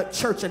apostolic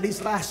church in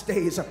these last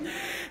days.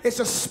 It's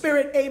a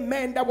spirit,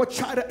 amen, that will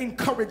try to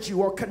encourage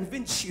you or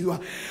convince you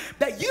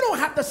that you don't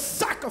have to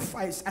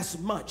sacrifice as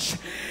much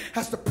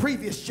as the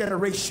previous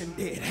generation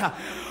did.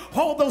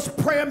 All those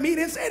prayer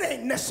meetings, it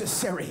ain't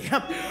necessary.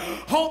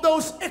 All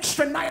those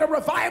extra night of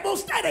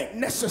revivals, that ain't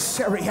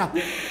necessary.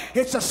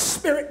 It's a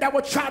spirit that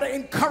will try to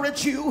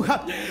encourage you.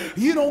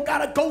 You don't got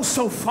to go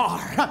so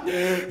far.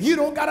 You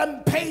don't got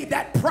to pay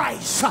that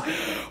price.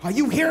 Are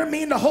you hearing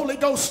me in the Holy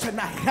Ghost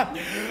tonight?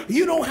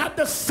 You don't have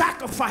to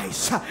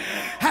sacrifice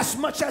as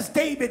much as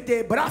David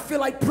did. But I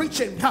feel like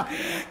preaching.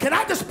 Can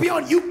I just be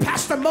on you,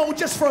 Pastor Mo,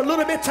 just for a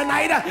little bit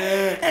tonight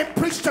and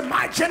preach to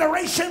my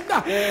generation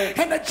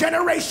and the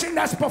generation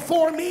that's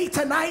before me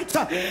tonight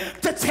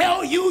to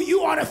tell you,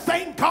 you ought to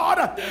thank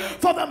God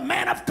for the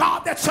man of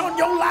God that's on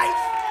your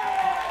life?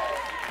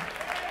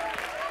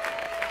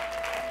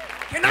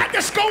 Can I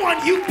just go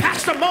on you,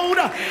 Pastor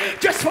Mona,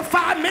 just for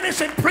 5 minutes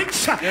and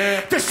preach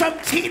to some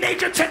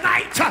teenager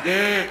tonight?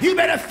 You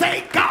better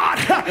thank God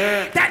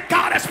that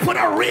God has put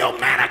a real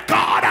man of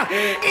God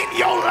in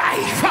your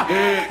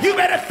life. You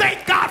better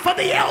thank God for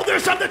the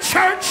elders of the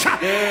church.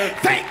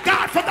 Thank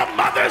God for the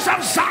mothers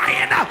of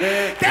Zion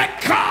that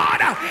God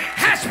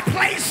has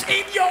placed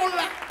in your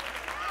life.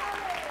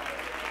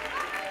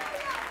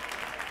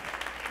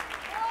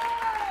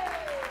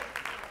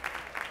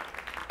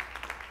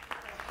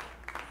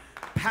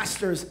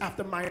 Pastors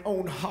after my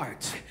own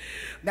heart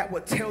that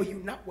will tell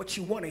you not what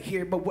you want to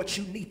hear, but what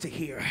you need to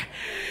hear.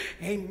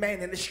 Amen.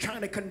 And it's trying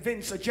to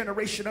convince a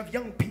generation of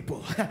young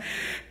people,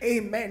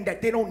 amen,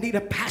 that they don't need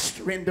a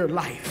pastor in their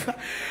life.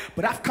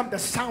 But I've come to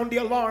sound the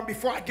alarm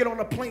before I get on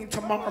a plane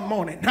tomorrow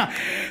morning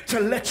to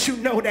let you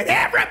know that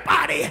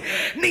everybody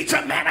needs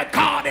a man of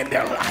God in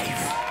their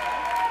life.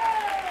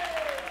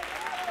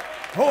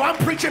 Oh, I'm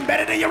preaching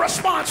better than your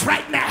response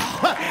right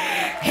now.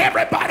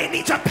 Everybody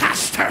needs a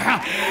pastor.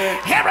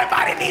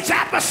 Everybody needs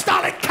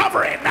apostolic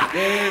covering.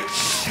 Everybody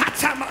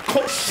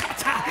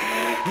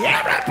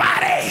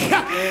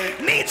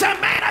needs a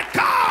man of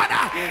God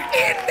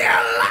in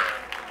their life.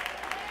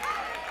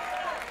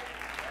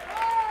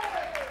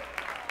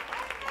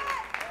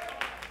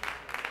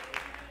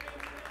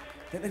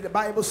 Didn't the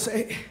Bible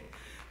say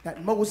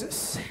that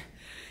Moses,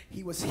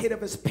 he was hid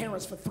of his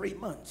parents for 3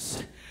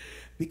 months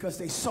because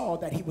they saw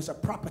that he was a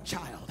proper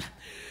child?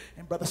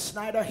 And Brother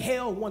Snyder,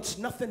 hell wants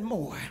nothing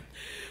more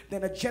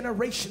than a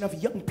generation of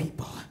young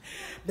people,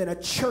 than a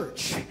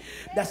church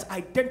that's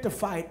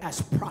identified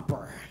as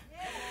proper.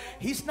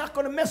 He's not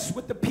going to mess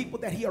with the people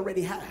that he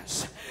already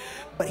has,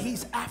 but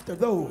he's after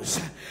those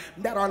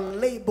that are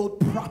labeled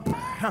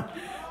proper.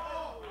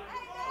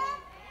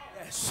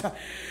 Yes.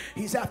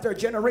 He's after a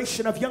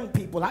generation of young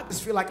people. I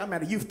just feel like I'm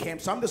at a youth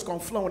camp, so I'm just going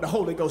to flow in the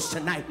Holy Ghost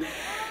tonight.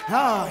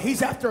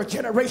 He's after a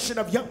generation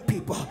of young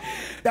people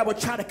that will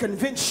try to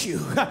convince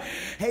you,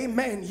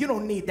 amen, you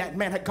don't need that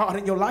man of God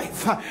in your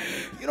life.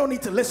 You don't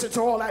need to listen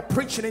to all that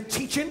preaching and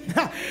teaching.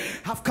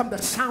 I've come to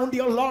sound the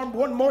alarm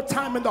one more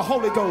time in the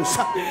Holy Ghost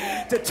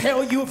to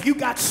tell you, if you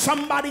got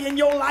somebody in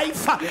your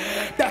life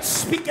that's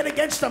speaking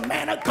against the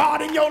man of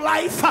God in your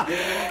life,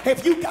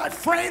 if you got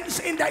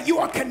friends in that you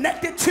are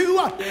connected to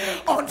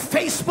on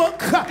Facebook,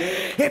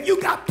 if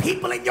you got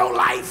people in your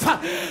life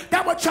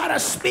that will try to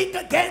speak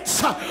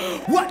against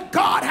what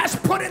God has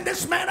put in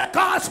this man of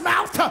God's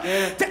mouth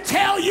to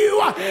tell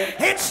you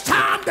it's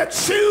time to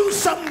choose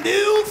some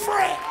new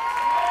friends.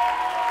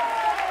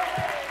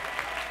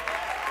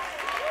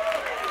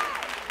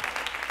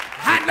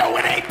 I know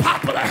it ain't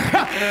popular,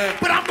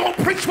 but I'm going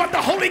to preach what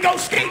the Holy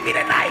Ghost gave me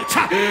tonight.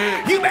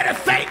 You better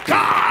thank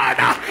God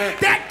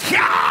that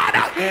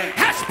God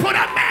has put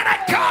a man of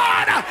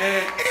God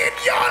in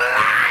your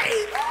life.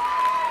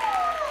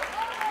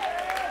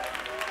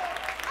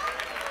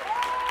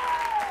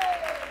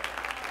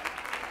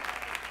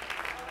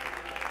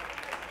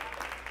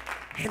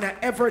 In an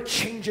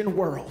ever-changing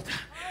world,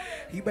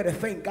 you better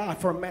thank God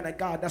for a man of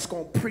God that's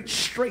going to preach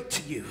straight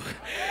to you.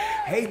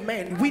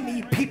 Amen. We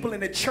need people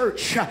in the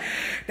church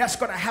that's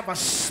going to have a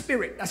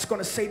spirit that's going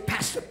to say,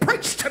 Pastor,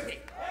 preach to me.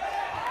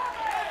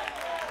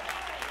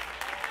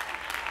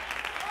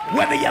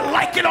 Whether you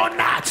like it or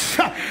not.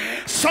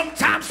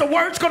 Sometimes the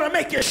word's gonna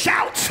make you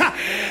shout.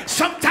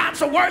 Sometimes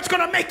the word's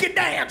gonna make you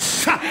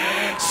dance.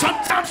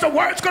 Sometimes the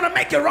word's gonna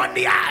make you run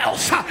the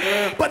aisles.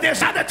 But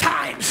there's other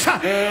times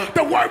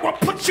the word will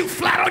put you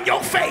flat on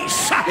your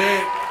face.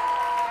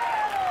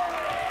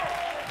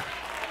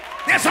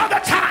 There's other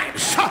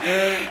times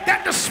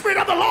that the Spirit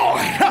of the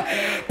Lord,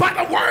 by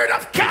the word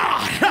of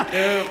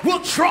God, will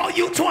draw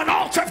you to an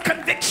altar of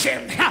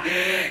conviction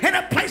in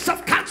a place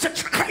of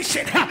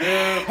consecration.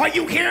 Are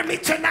you hearing me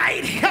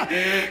tonight?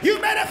 You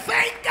better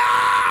thank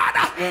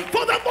God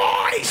for the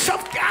voice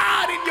of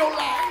God in your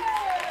life.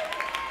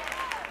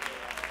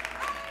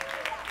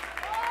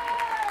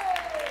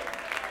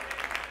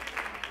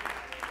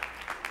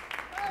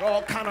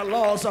 All kind of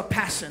laws are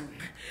passing,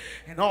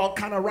 and all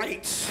kind of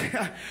rights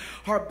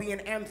are being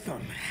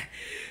anthem.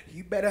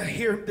 You better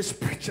hear this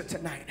preacher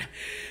tonight.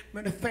 I'm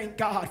going to thank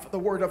God for the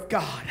word of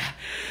God.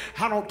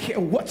 I don't care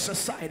what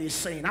society is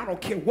saying. I don't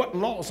care what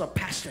laws are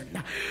passing.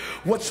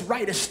 What's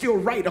right is still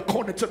right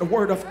according to the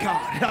word of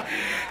God.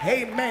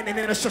 Amen. And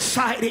in a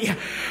society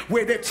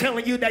where they're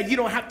telling you that you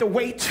don't have to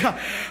wait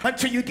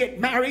until you get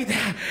married,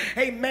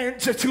 amen,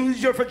 to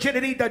lose your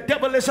virginity, the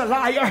devil is a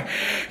liar.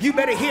 You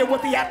better hear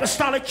what the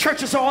apostolic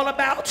church is all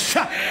about.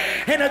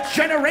 In a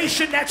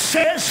generation that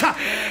says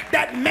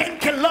that men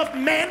can love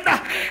men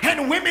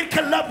and women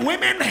can love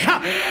women,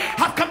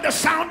 I've come to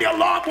sound the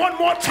alarm one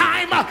more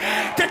time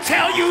to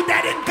tell you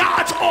that in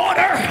God's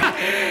order,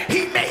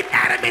 he made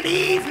Adam and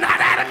Eve, not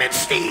Adam and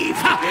Steve.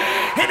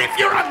 And if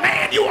you're a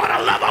man, you ought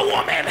to love a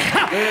woman.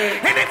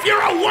 And if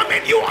you're a woman,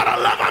 you ought to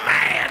love a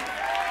man.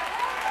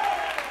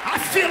 I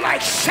feel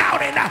like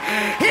shouting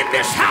in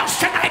this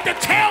house tonight to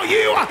tell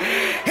you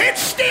it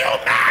still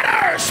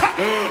matters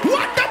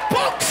what the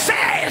book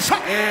says.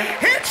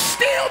 It's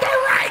still the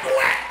right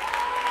way.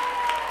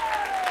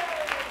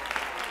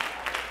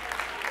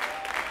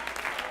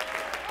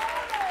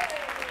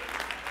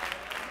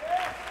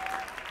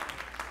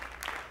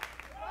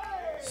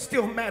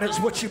 Still matters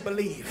what you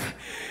believe.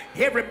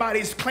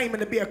 Everybody's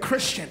claiming to be a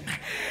Christian.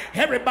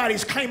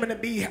 Everybody's claiming to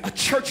be a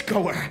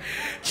churchgoer.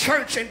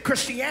 Church and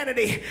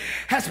Christianity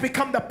has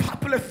become the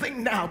popular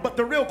thing now. But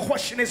the real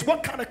question is,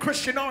 what kind of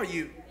Christian are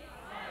you?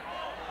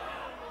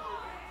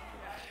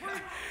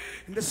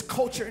 In this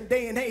culture and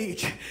day and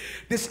age,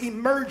 this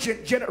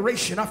emergent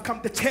generation, I've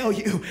come to tell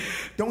you,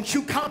 don't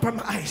you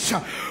compromise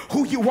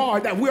who you are,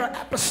 that we're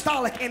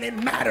apostolic and it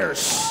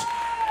matters.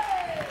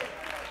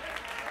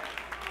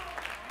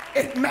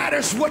 It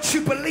matters what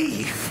you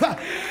believe.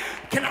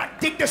 Can I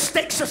dig the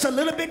stakes just a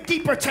little bit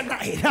deeper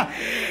tonight?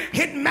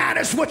 It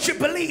matters what you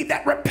believe,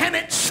 that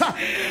repentance,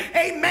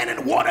 amen,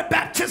 and water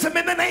baptism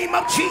in the name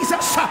of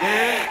Jesus,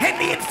 and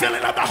the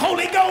infilling of the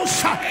Holy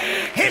Ghost.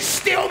 It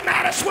still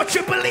matters what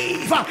you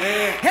believe,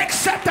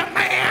 except a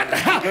man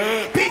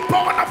be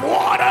born of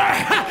water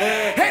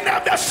and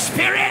of the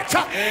Spirit.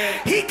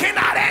 He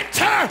cannot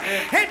enter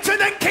into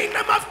the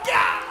kingdom of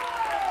God.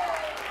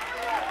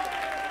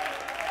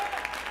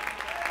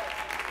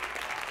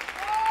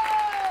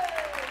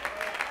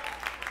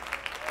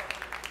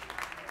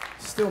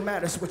 Still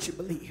matters what you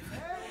believe.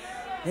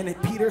 And then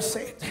Peter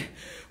said,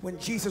 when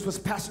Jesus was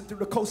passing through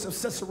the coast of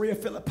Caesarea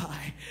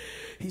Philippi,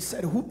 he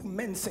said, who do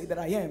men say that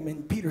I am?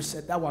 And Peter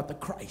said, thou art the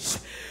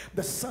Christ,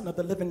 the Son of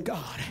the living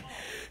God.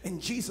 And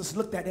Jesus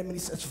looked at him and he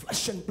says,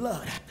 flesh and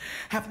blood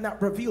have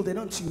not revealed it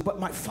unto you, but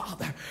my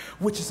Father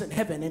which is in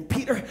heaven. And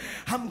Peter,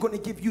 I'm going to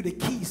give you the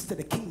keys to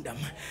the kingdom.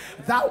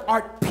 Thou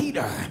art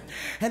Peter,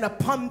 and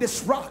upon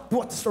this rock,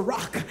 what's the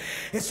rock?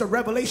 It's a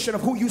revelation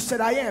of who you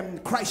said I am,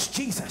 Christ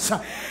Jesus.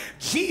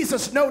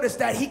 Jesus noticed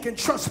that he can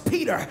trust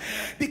Peter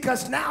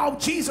because now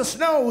Jesus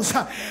knows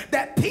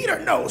that Peter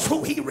knows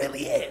who he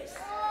really is.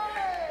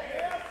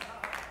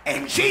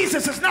 And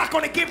Jesus is not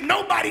going to give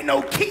nobody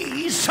no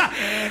keys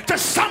to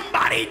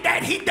somebody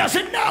that he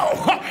doesn't know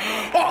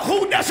or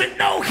who doesn't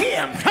know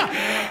him.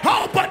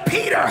 Oh, but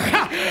Peter,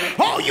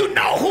 oh, you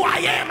know who I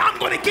am. I'm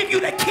going to give you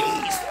the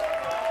keys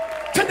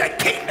to the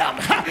kingdom,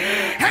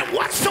 and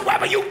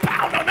whatsoever you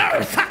bound on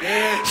earth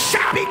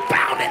shall be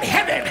bound in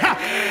heaven,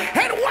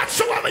 and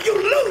whatsoever you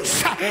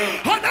loose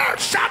on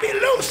earth shall be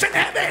loose in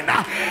heaven.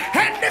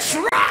 And this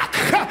rock,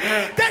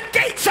 the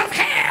gates of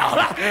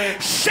hell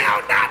shall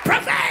not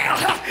prevail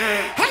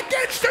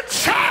against the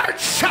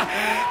church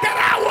that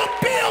I will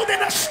build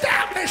and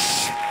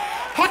establish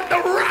on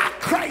the rock,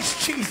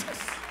 Christ Jesus.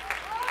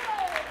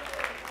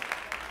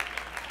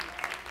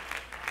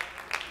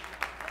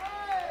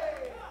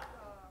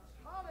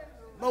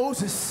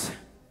 Moses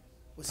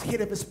was hid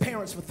of his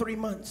parents for 3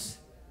 months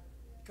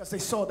because they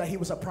saw that he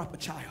was a proper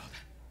child.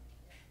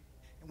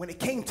 And when it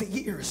came to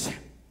years,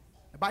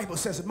 the Bible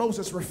says that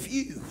Moses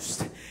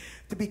refused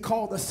to be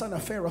called the son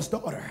of Pharaoh's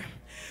daughter,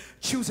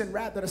 choosing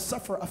rather to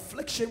suffer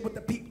affliction with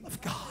the people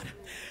of God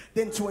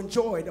than to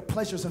enjoy the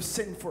pleasures of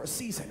sin for a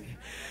season.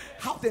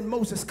 How did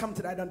Moses come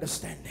to that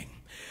understanding?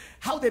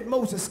 How did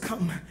Moses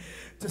come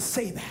to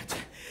say that?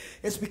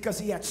 It's because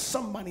he had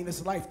somebody in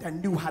his life that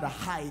knew how to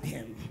hide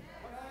him.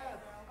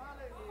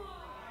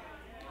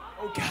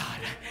 Oh God,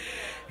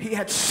 He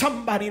had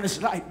somebody in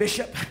his life,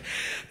 Bishop,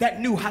 that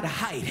knew how to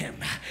hide him.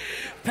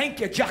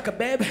 Thank you,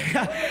 Jochebed,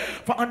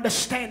 for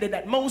understanding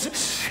that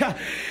Moses,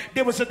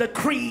 there was a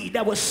decree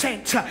that was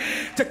sent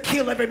to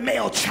kill every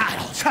male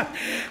child.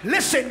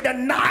 Listen, the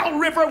Nile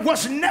River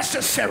was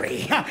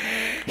necessary.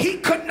 He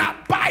could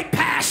not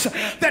bypass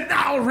the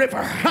Nile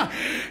River.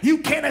 You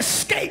can't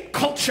escape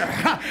culture.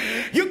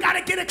 You got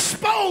to get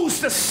exposed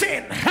to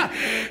sin.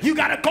 You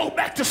got to go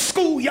back to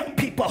school, young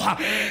people.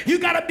 You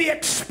got to be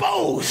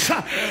exposed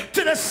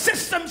to the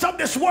systems of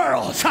this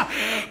world.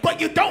 But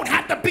you don't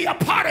have to be a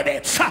part of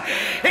it.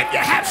 If you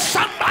have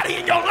somebody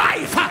in your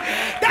life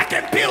that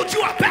can build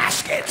you a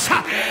basket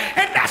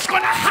and that's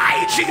going to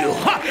hide you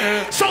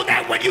so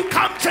that when you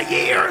come to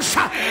years,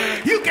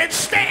 you can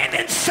stand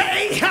and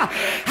say,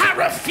 I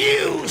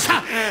refuse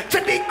to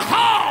be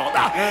called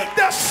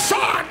the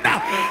son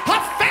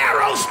of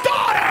Pharaoh's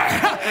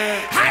daughter.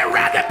 I'd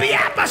rather be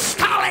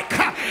apostolic.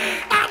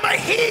 I'm a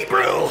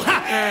Hebrew.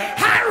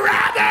 I'd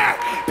rather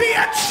be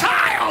a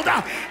child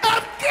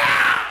of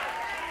God.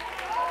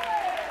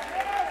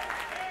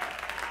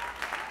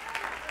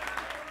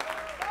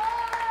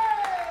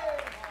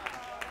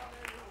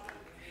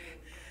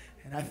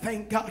 And I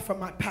thank God for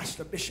my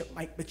pastor, Bishop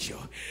Mike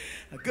Mitchell,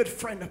 a good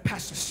friend of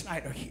Pastor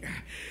Snyder here.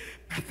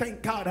 I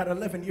thank God at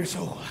 11 years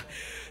old,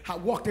 I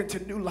walked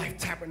into New Life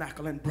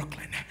Tabernacle in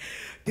Brooklyn.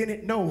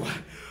 Didn't know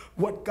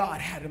what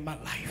God had in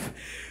my life.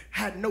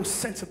 Had no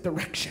sense of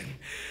direction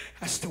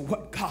as to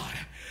what God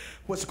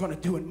was going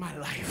to do in my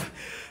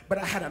life. But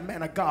I had a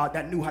man of God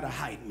that knew how to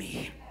hide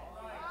me.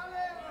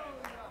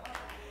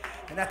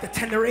 And at the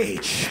tender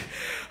age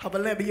of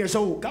 11 years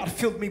old, God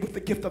filled me with the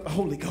gift of the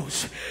Holy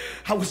Ghost.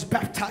 I was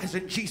baptized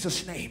in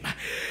Jesus' name.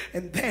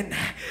 And then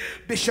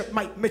Bishop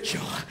Mike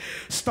Mitchell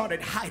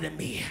started hiding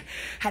me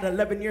at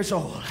 11 years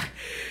old.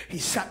 He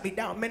sat me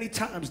down many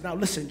times. Now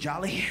listen,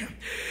 Jolly,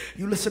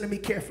 you listen to me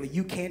carefully.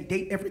 You can't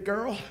date every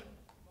girl.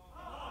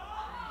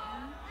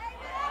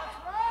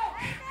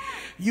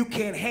 You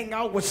can't hang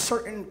out with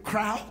certain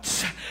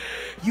crowds.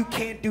 You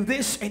can't do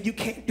this and you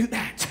can't do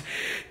that.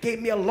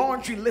 Gave me a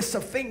laundry list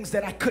of things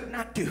that I could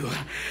not do.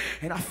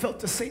 And I felt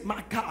to say,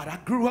 my God, I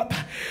grew up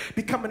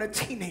becoming a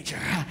teenager,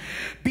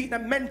 being a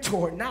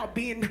mentor, now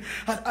being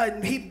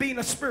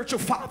a spiritual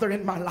father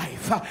in my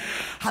life.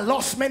 I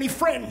lost many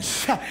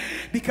friends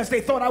because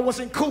they thought I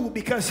wasn't cool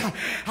because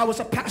I was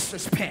a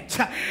pastor's pet.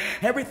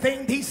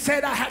 Everything he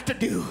said I had to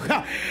do.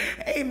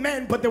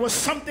 Amen. But there was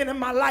something in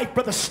my life,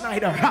 Brother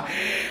Snyder.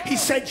 He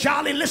said,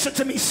 Jolly, listen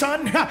to me,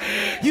 son.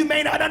 You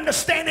may not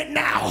understand it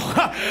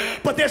now,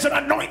 but there's an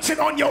anointing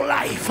on your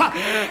life.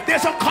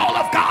 There's a call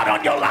of God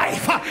on your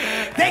life.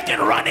 They can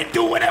run and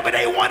do whatever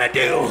they want to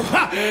do,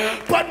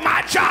 but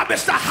my job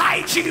is to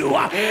hide you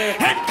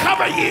and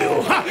cover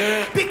you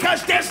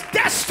because there's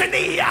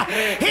destiny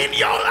in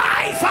your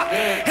life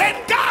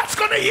and God's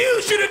going to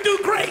use you to do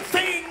great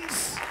things.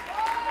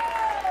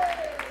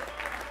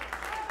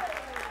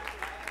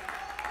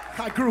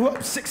 I grew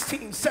up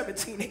 16,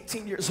 17,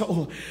 18 years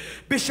old.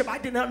 Bishop, I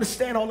didn't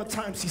understand all the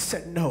times he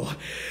said no.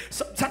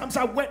 Sometimes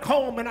I went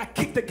home and I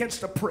kicked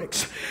against the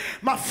pricks.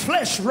 My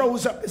flesh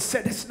rose up and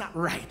said, it's not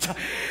right.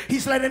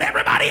 He's letting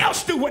everybody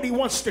else do what he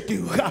wants to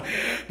do.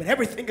 But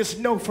everything is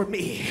no for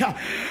me.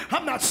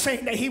 I'm not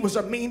saying that he was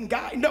a mean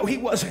guy. No, he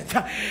wasn't.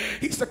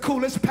 He's the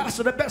coolest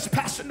pastor, the best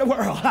pastor in the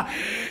world.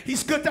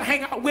 He's good to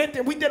hang out with,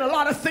 and we did a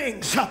lot of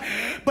things.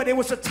 But it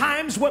was the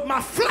times what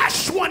my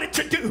flesh wanted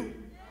to do.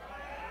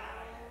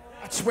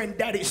 That's when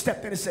Daddy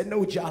stepped in and said,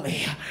 no,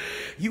 Jolly,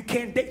 you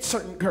can't date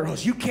certain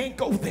girls. You can't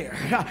go there.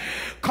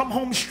 Come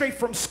home straight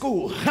from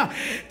school.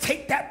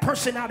 Take that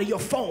person out of your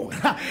phone.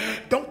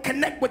 Don't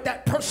connect with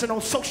that person on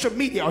social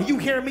media. Are you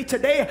hearing me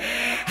today?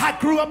 I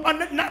grew up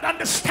not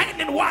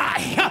understanding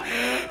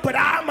why, but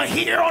I'm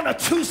here on a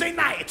Tuesday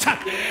night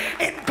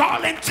in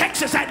Garland,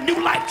 Texas at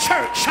New Life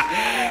Church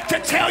to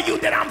tell you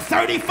that I'm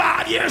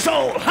 35 years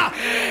old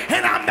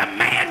and I'm the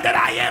man that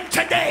I am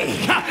today.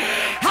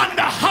 I'm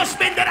the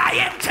husband that I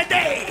am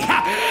today.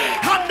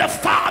 I'm the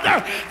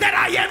father that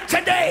I am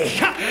today.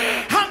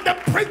 I'm the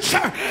preacher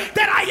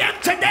that I am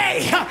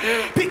today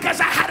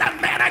because I had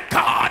a man of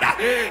God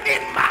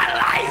in my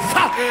life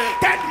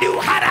that knew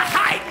how to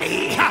hide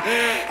me.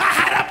 I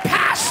had a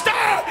pastor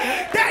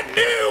that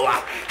knew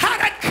how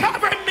to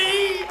cover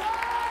me.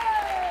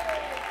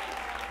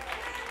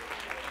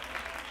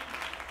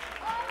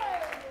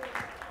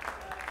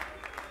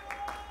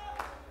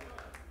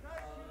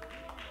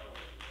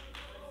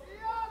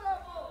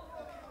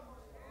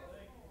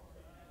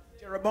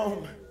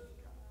 Jeroboam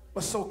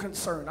was so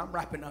concerned, I'm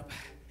wrapping up,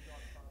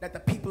 that the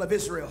people of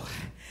Israel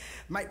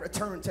might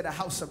return to the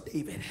house of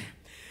David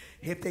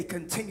if they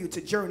continue to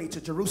journey to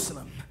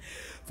Jerusalem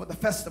for the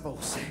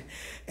festivals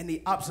and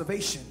the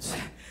observations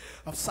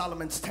of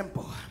Solomon's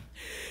temple.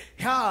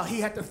 He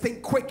had to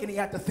think quick and he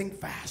had to think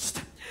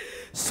fast.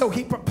 So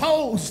he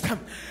proposed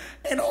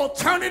an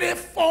alternative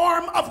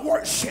form of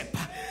worship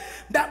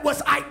that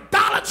was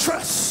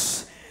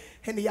idolatrous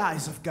in the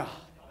eyes of God.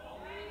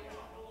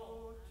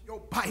 Your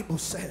Bible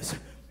says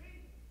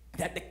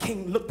that the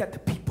king looked at the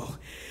people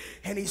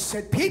and he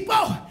said,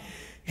 people,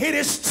 It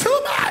is too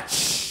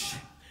much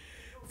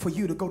for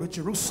you to go to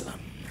Jerusalem.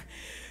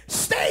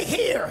 Stay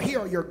here. Here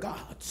are your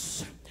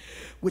gods,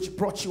 which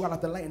brought you out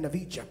of the land of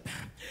Egypt.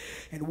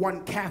 And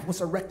one calf was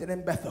erected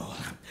in Bethel,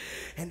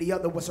 and the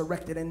other was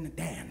erected in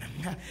Dan.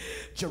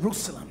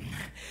 Jerusalem,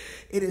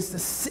 it is the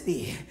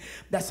city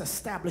that's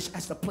established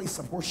as the place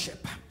of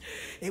worship.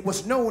 It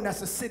was known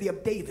as the city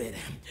of David.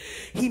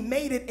 He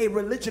made it a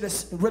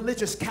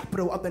religious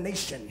capital of the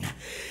nation.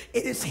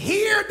 It is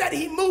here that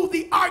he moved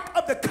the Ark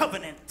of the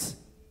Covenant,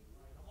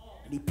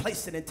 and he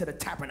placed it into the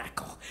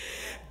tabernacle.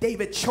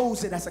 David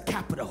chose it as a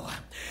capital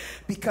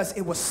because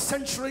it was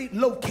centrally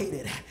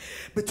located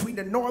between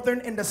the northern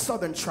and the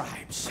southern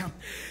tribes.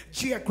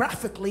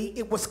 Geographically,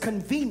 it was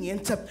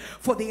convenient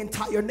for the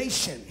entire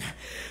nation.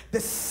 The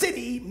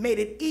city made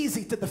it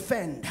easy to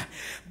defend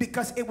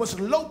because it was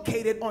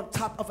located on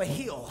top of a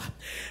hill.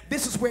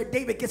 This is where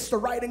David gets the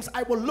writings,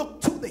 I will look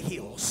to the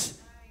hills,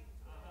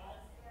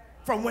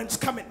 from whence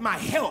cometh my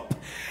help.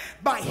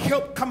 My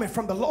help coming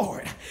from the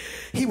Lord.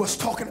 He was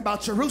talking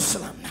about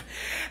Jerusalem.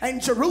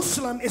 And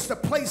Jerusalem is the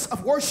place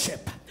of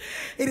worship.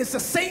 It is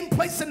the same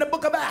place in the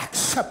book of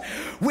Acts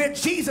where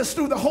Jesus,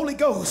 through the Holy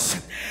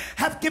Ghost,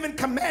 have given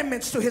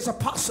commandments to his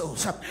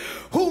apostles,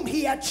 whom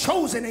he had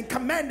chosen, and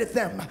commanded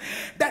them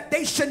that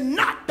they should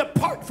not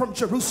depart from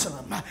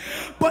Jerusalem,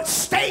 but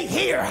stay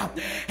here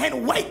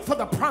and wait for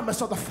the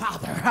promise of the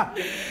Father.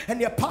 And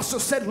the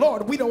apostles said,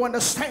 Lord, we don't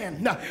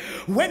understand.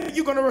 When are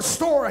you going to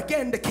restore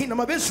again the kingdom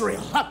of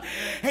Israel?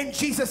 And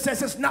Jesus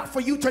says, it's not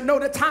for you to know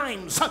the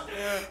times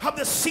of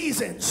the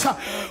seasons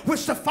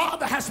which the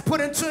Father has put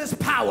into his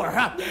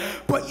power,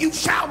 but you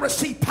shall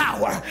receive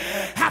power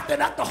after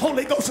that the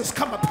Holy Ghost has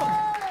come upon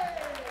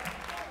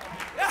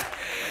you.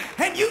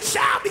 And you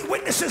shall be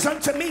witnesses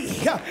unto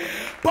me,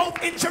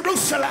 both in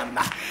Jerusalem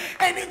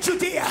and in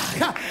Judea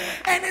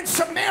and in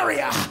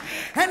Samaria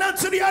and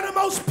unto the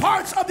uttermost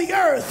parts of the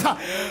earth.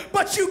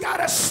 But you got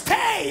to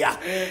stay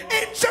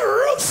in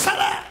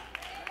Jerusalem.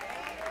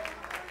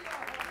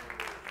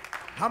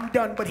 I'm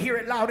done, but hear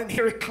it loud and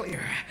hear it clear.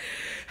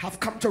 I've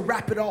come to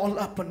wrap it all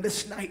up on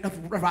this night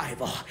of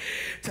revival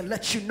to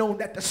let you know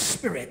that the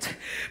spirit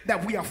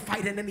that we are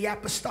fighting in the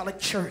apostolic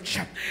church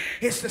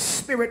is the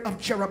spirit of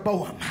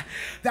Jeroboam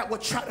that will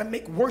try to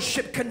make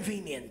worship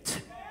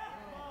convenient.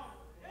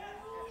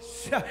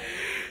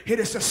 It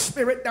is a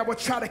spirit that will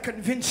try to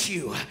convince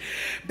you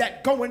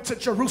that going to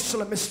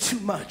Jerusalem is too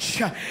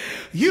much.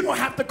 You don't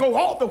have to go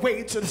all the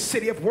way to the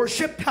city of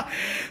worship.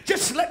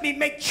 Just let me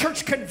make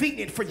church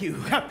convenient for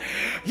you.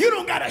 You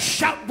don't got to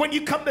shout when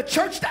you come to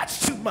church.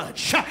 That's too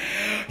much.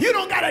 You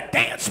don't got to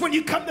dance when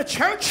you come to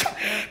church.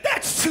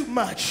 That's too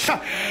much.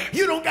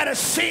 You don't got to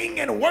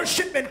sing and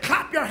worship and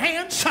clap your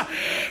hands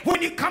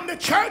when you come to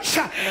church.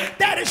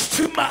 That is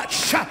too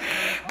much.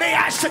 May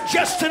I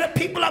suggest to the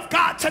people of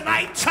God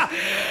tonight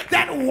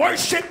that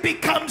worship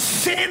becomes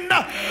sin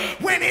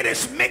when it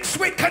is mixed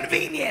with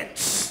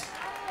convenience.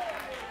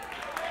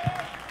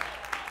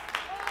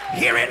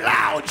 Hear it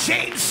loud.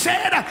 James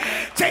said,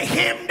 to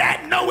him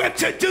that knoweth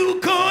to do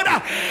good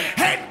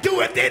and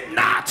doeth it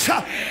not,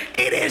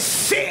 it is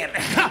sin.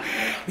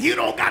 You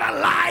don't gotta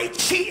lie,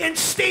 cheat, and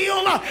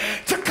steal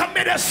to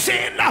commit a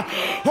sin.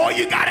 All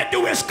you gotta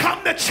do is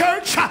come to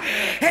church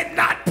and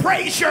not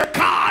praise your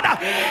God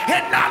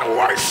and not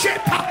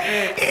worship.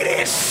 It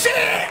is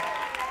sin.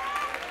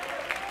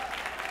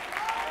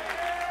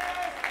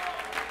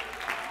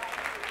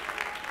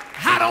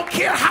 I don't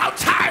care how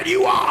tired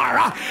you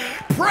are.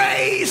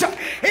 Praise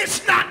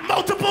is not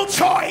multiple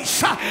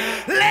choice.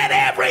 Let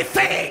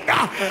everything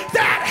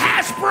that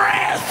has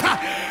breath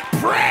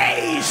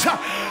praise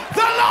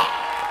the Lord.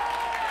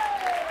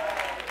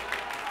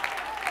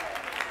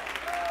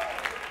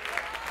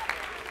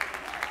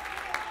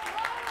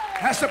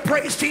 As the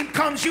praise team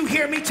comes, you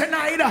hear me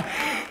tonight.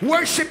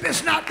 Worship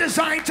is not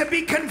designed to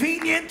be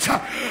convenient.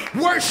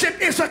 Worship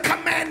is a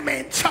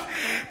commandment.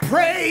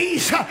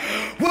 Praise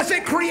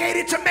wasn't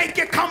created to make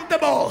you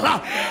comfortable.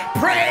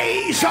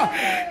 Praise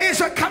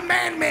is a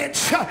commandment.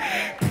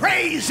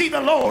 Praise ye the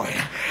Lord.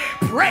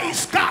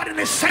 Praise God in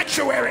his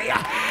sanctuary.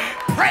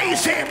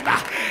 Praise him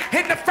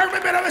in the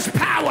firmament of his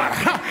power.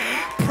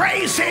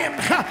 Praise him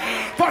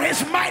for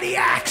his mighty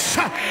acts.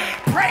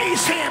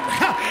 Praise him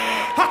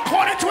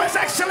according to his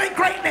excellent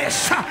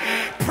greatness.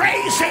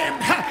 Praise him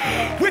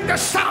with the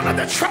sound of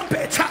the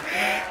trumpet.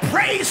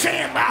 Praise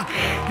him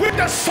with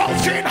the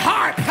psaltery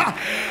harp.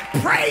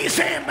 Praise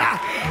him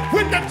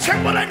with the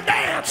timbrel and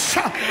dance.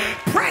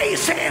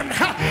 Praise him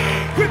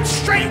with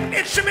stringed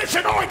instruments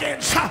and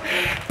organs.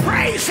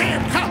 Praise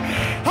him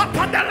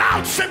upon the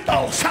loud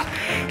cymbals.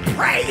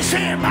 Praise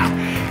him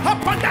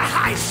upon the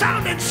high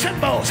sounding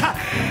cymbals.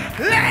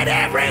 Let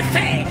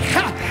everything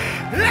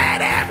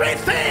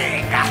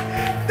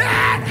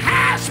that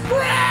has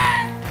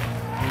breath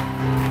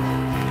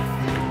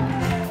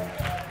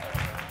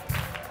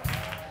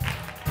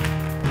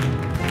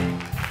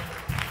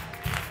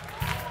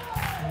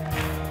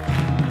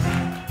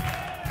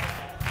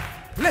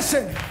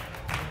listen.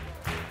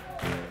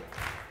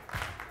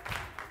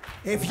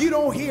 If you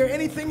don't hear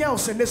anything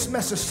else in this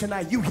message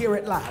tonight, you hear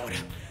it loud.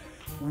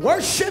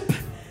 Worship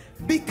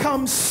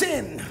becomes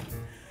sin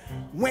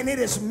when it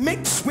is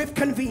mixed with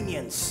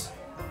convenience.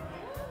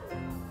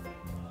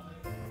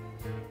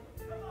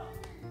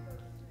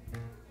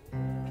 I'm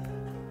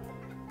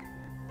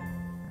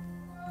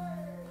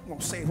going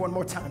to say it one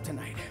more time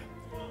tonight.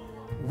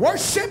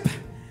 Worship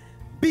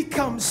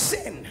becomes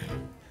sin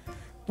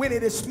when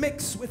it is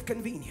mixed with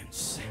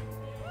convenience.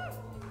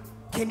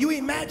 Can you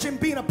imagine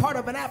being a part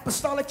of an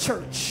apostolic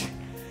church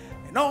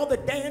and all the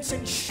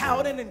dancing,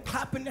 shouting, and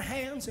clapping their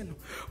hands and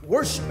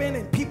worshiping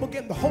and people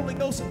getting the Holy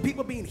Ghost and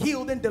people being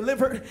healed and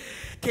delivered?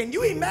 Can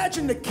you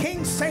imagine the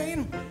king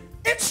saying,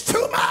 it's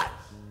too much?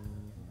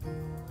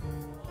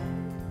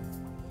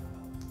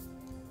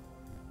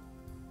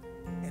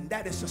 And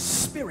that is a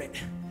spirit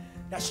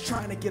that's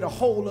trying to get a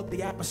hold of the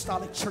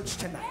apostolic church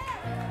tonight.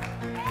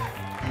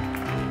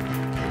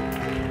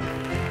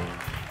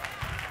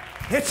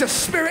 It's a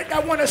spirit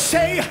that want to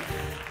say,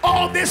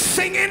 all this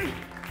singing,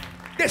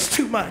 that's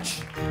too much.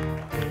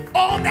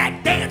 All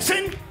that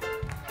dancing,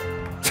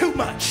 too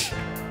much.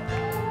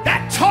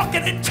 That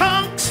talking in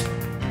tongues,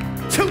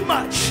 too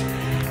much.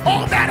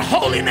 All that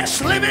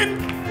holiness living,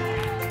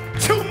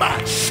 too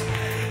much.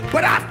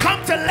 But I've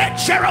come to let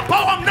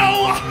Jeroboam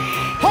know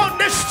on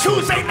this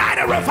Tuesday night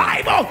of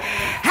revival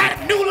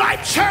at New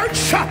Life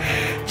Church,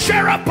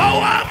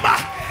 Jeroboam,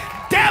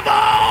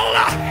 devil,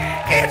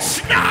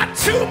 it's not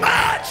too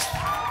much.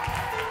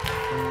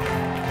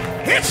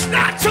 It's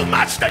not too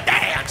much to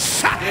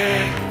dance.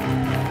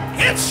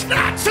 It's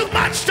not too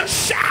much to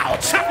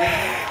shout.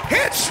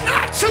 It's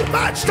not too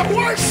much to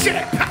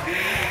worship.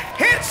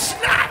 It's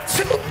not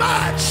too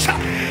much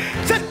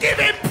to give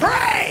him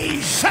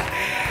praise.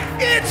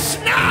 It's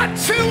not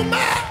too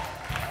much.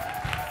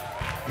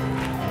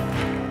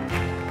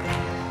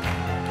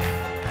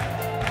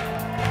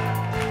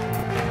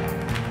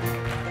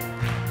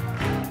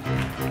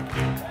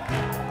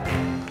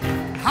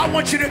 I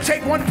want you to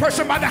take one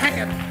person by the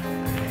hand.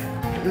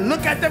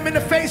 Look at them in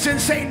the face and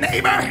say,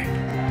 neighbor,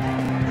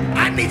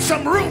 I need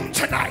some room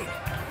tonight.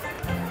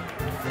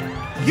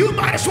 You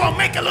might as well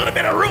make a little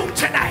bit of room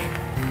tonight,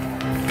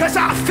 because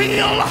I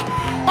feel a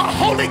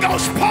Holy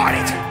Ghost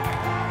party.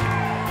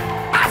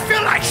 I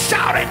feel like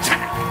shouting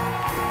tonight.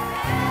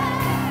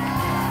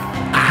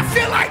 I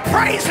feel like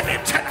praising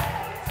him tonight.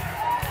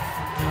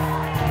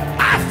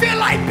 I feel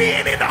like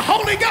being in the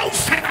Holy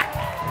Ghost tonight.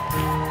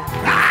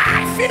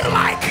 I feel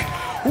like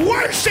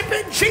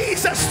worshiping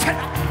Jesus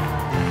tonight.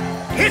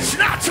 It's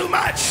not too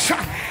much.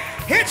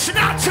 It's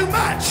not too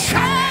much.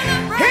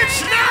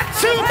 It's not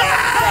too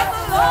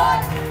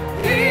much.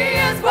 He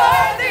is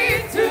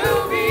worthy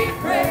to be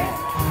praised.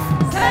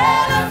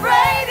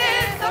 Celebrate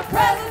in the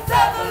presence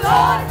of the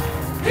Lord.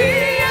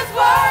 He is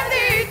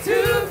worthy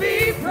to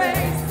be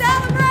praised.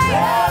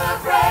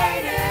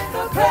 Celebrate in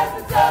the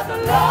presence of the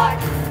Lord.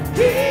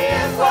 He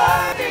is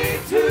worthy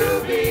to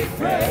be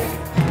praised.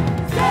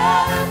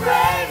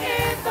 Celebrate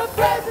in the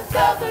presence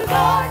of the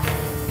Lord.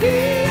 He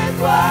is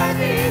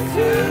worthy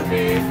to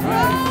be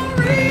praised.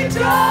 Rejoice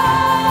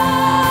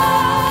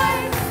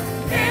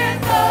in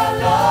the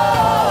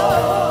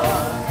Lord.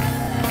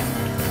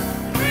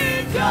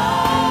 Rejoice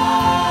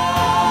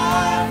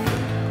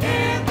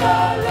in the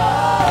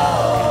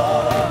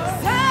Lord.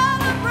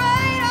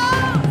 Celebrate,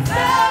 oh,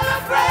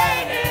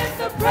 celebrate in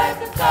the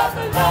presence of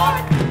the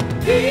Lord.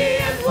 He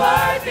is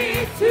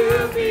worthy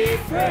to be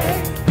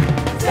praised.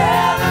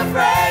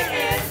 Celebrate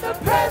in the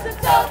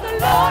presence of the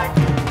Lord.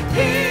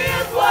 He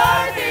is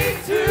worthy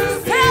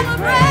to be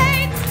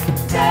praised.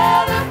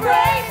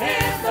 Celebrate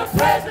in the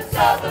presence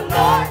of the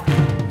Lord.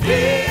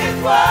 He is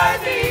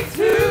worthy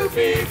to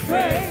be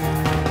praised.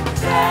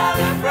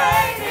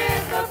 Celebrate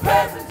in the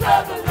presence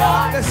of the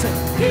Lord. Listen.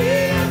 He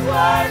is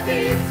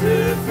worthy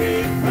to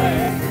be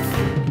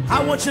praised.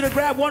 I want you to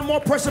grab one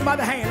more person by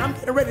the hand. I'm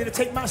getting ready to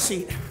take my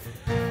seat.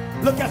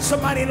 Look at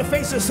somebody in the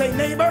face and say,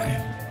 neighbor,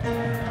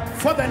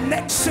 for the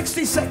next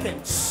 60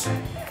 seconds.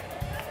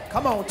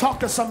 Come on, talk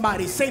to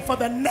somebody. Say, for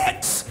the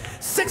next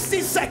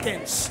 60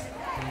 seconds,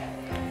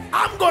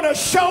 I'm going to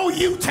show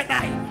you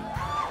tonight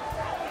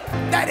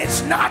that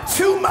it's not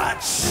too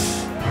much.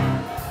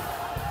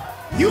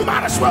 You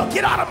might as well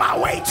get out of my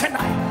way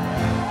tonight.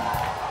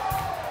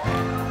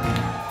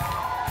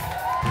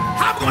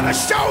 I'm going to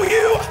show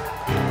you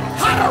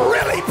how to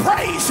really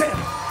praise him.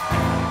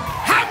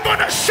 I'm going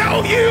to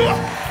show you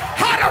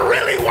how to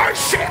really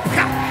worship.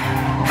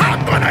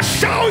 I'm going to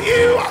show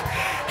you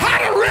how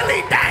to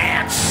really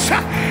dance.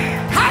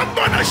 I'm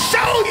gonna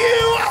show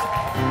you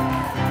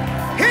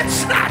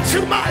it's not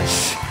too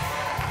much.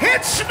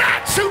 It's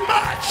not too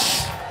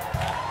much.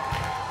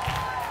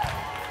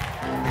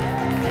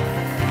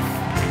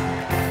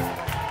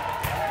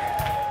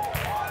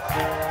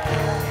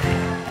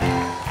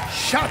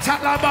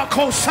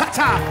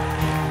 Shatalabakosata,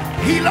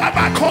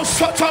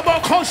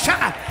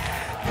 Hilabakosotobokosha,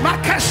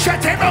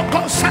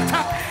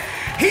 Makashetemokosata,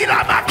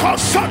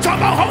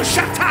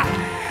 Hilabakosotobohoshata.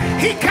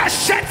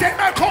 It's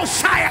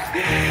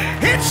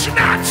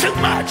not too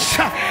much.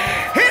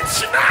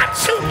 It's not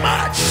too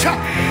much.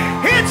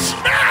 It's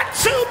not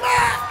too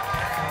much.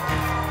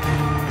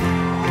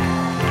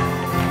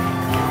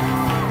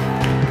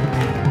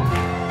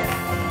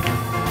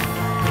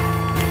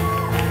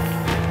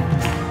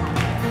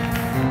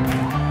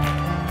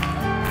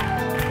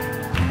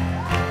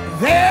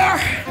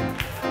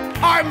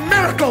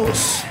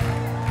 Ghost.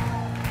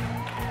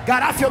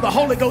 God, I feel the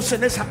Holy Ghost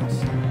in this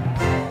house.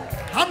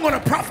 I'm going to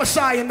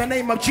prophesy in the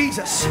name of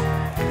Jesus.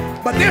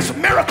 But there's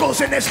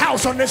miracles in this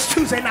house on this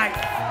Tuesday night.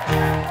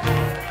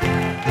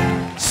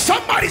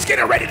 Somebody's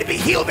getting ready to be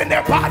healed in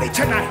their body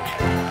tonight.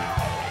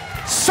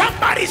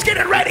 Somebody's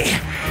getting ready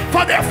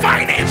for their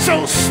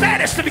financial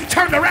status to be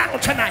turned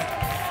around tonight.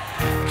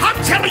 I'm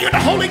telling you, the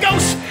Holy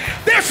Ghost,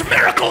 there's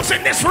miracles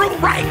in this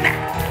room right now.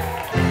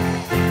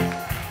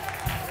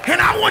 And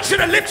I want you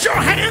to lift your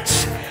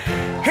hands,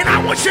 and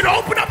I want you to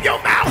open up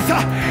your mouth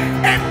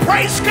and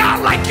praise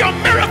God like your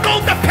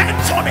miracle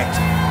depends on it.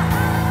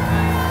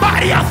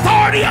 By the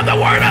authority of the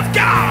Word of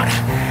God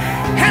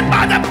and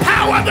by the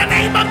power of the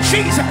name of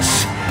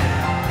Jesus,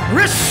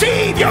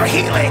 receive your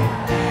healing.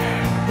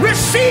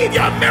 Receive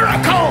your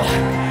miracle.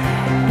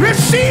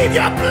 Receive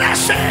your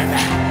blessing.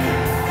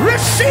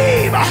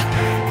 Receive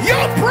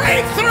your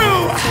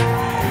breakthrough.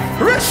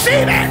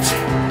 Receive it.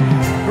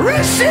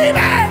 Receive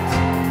it.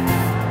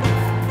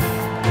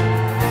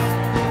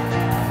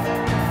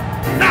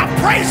 Now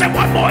praise Him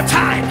one more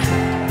time.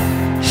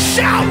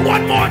 Shout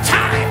one more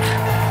time.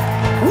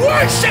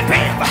 Worship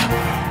Him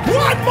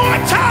one more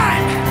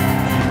time.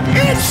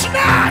 It's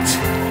not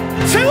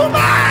too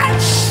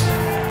much.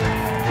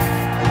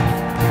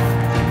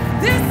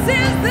 This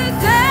is the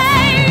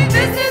day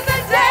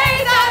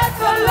that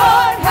the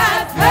Lord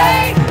has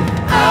made.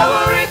 I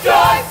will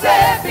rejoice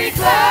and be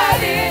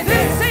glad in it.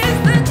 This is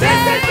the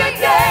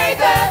day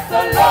that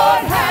the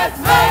Lord has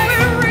made.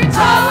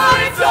 I will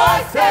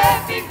rejoice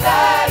and be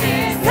glad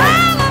in it.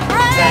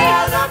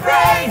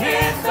 Celebrate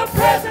in the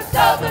presence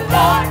of the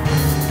Lord.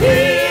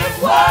 He is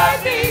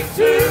worthy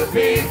to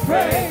be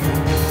praised.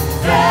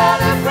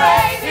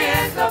 Celebrate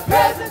in the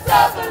presence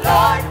of the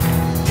Lord.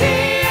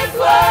 He is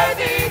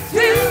worthy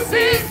to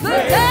be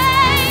praised.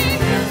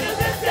 This is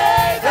the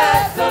day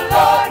that the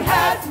Lord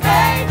has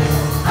made.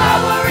 I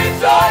will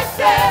rejoice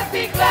and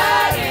be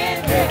glad in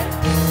it.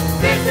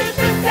 This is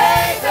the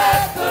day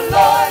that the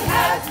Lord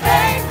has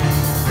made.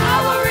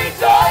 I will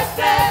rejoice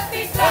and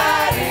be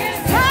glad in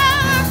it.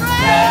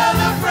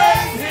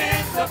 Celebrate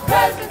in the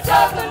presence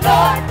of the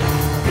Lord.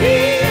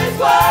 He is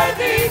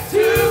worthy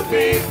to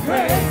be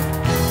praised.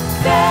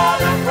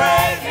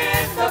 Celebrate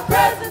in the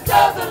presence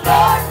of the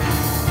Lord.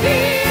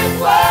 He is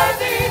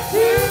worthy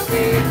to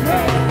be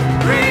praised.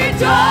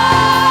 Rejoice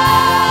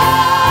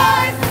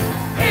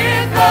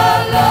in the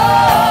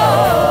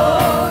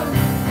Lord.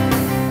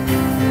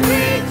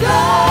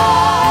 Rejoice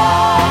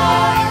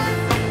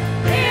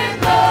in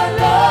the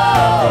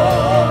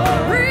Lord.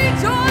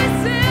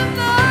 Rejoice in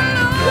the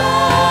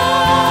Lord.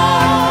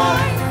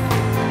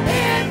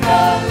 In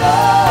the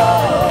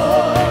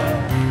Lord.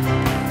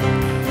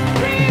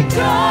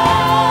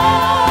 Rejoice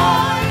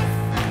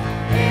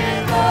in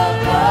the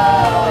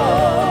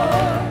Lord.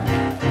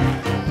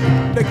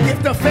 The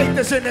gift of faith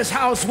is in this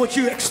house. Would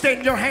you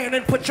extend your hand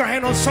and put your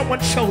hand on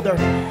someone's shoulder?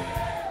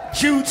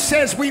 Jude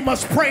says we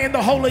must pray in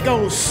the Holy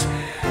Ghost.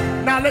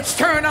 Now let's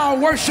turn our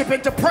worship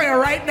into prayer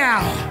right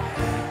now.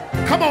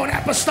 Come on,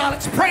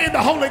 apostolics, pray in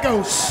the Holy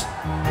Ghost.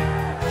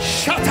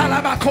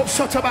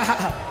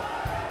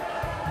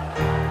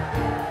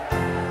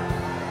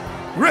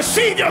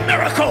 Receive your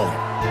miracle.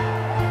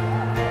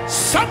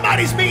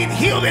 Somebody's being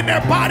healed in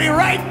their body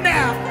right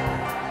now.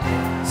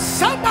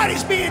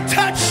 Somebody's being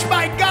touched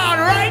by God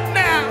right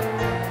now.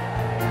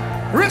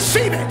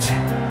 Receive it.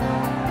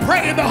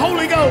 Pray in the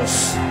Holy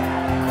Ghost.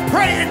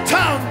 Pray in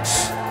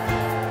tongues.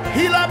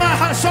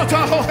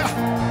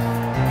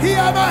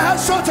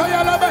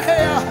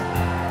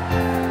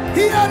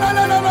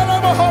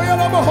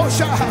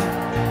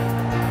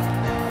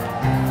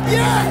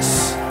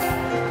 Yes.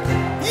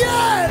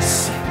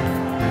 Yes.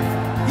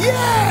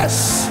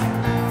 Yes.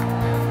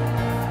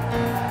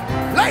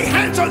 Lay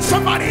hands on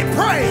somebody and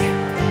pray.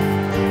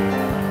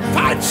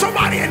 Find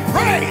somebody and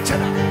pray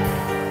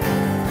tonight.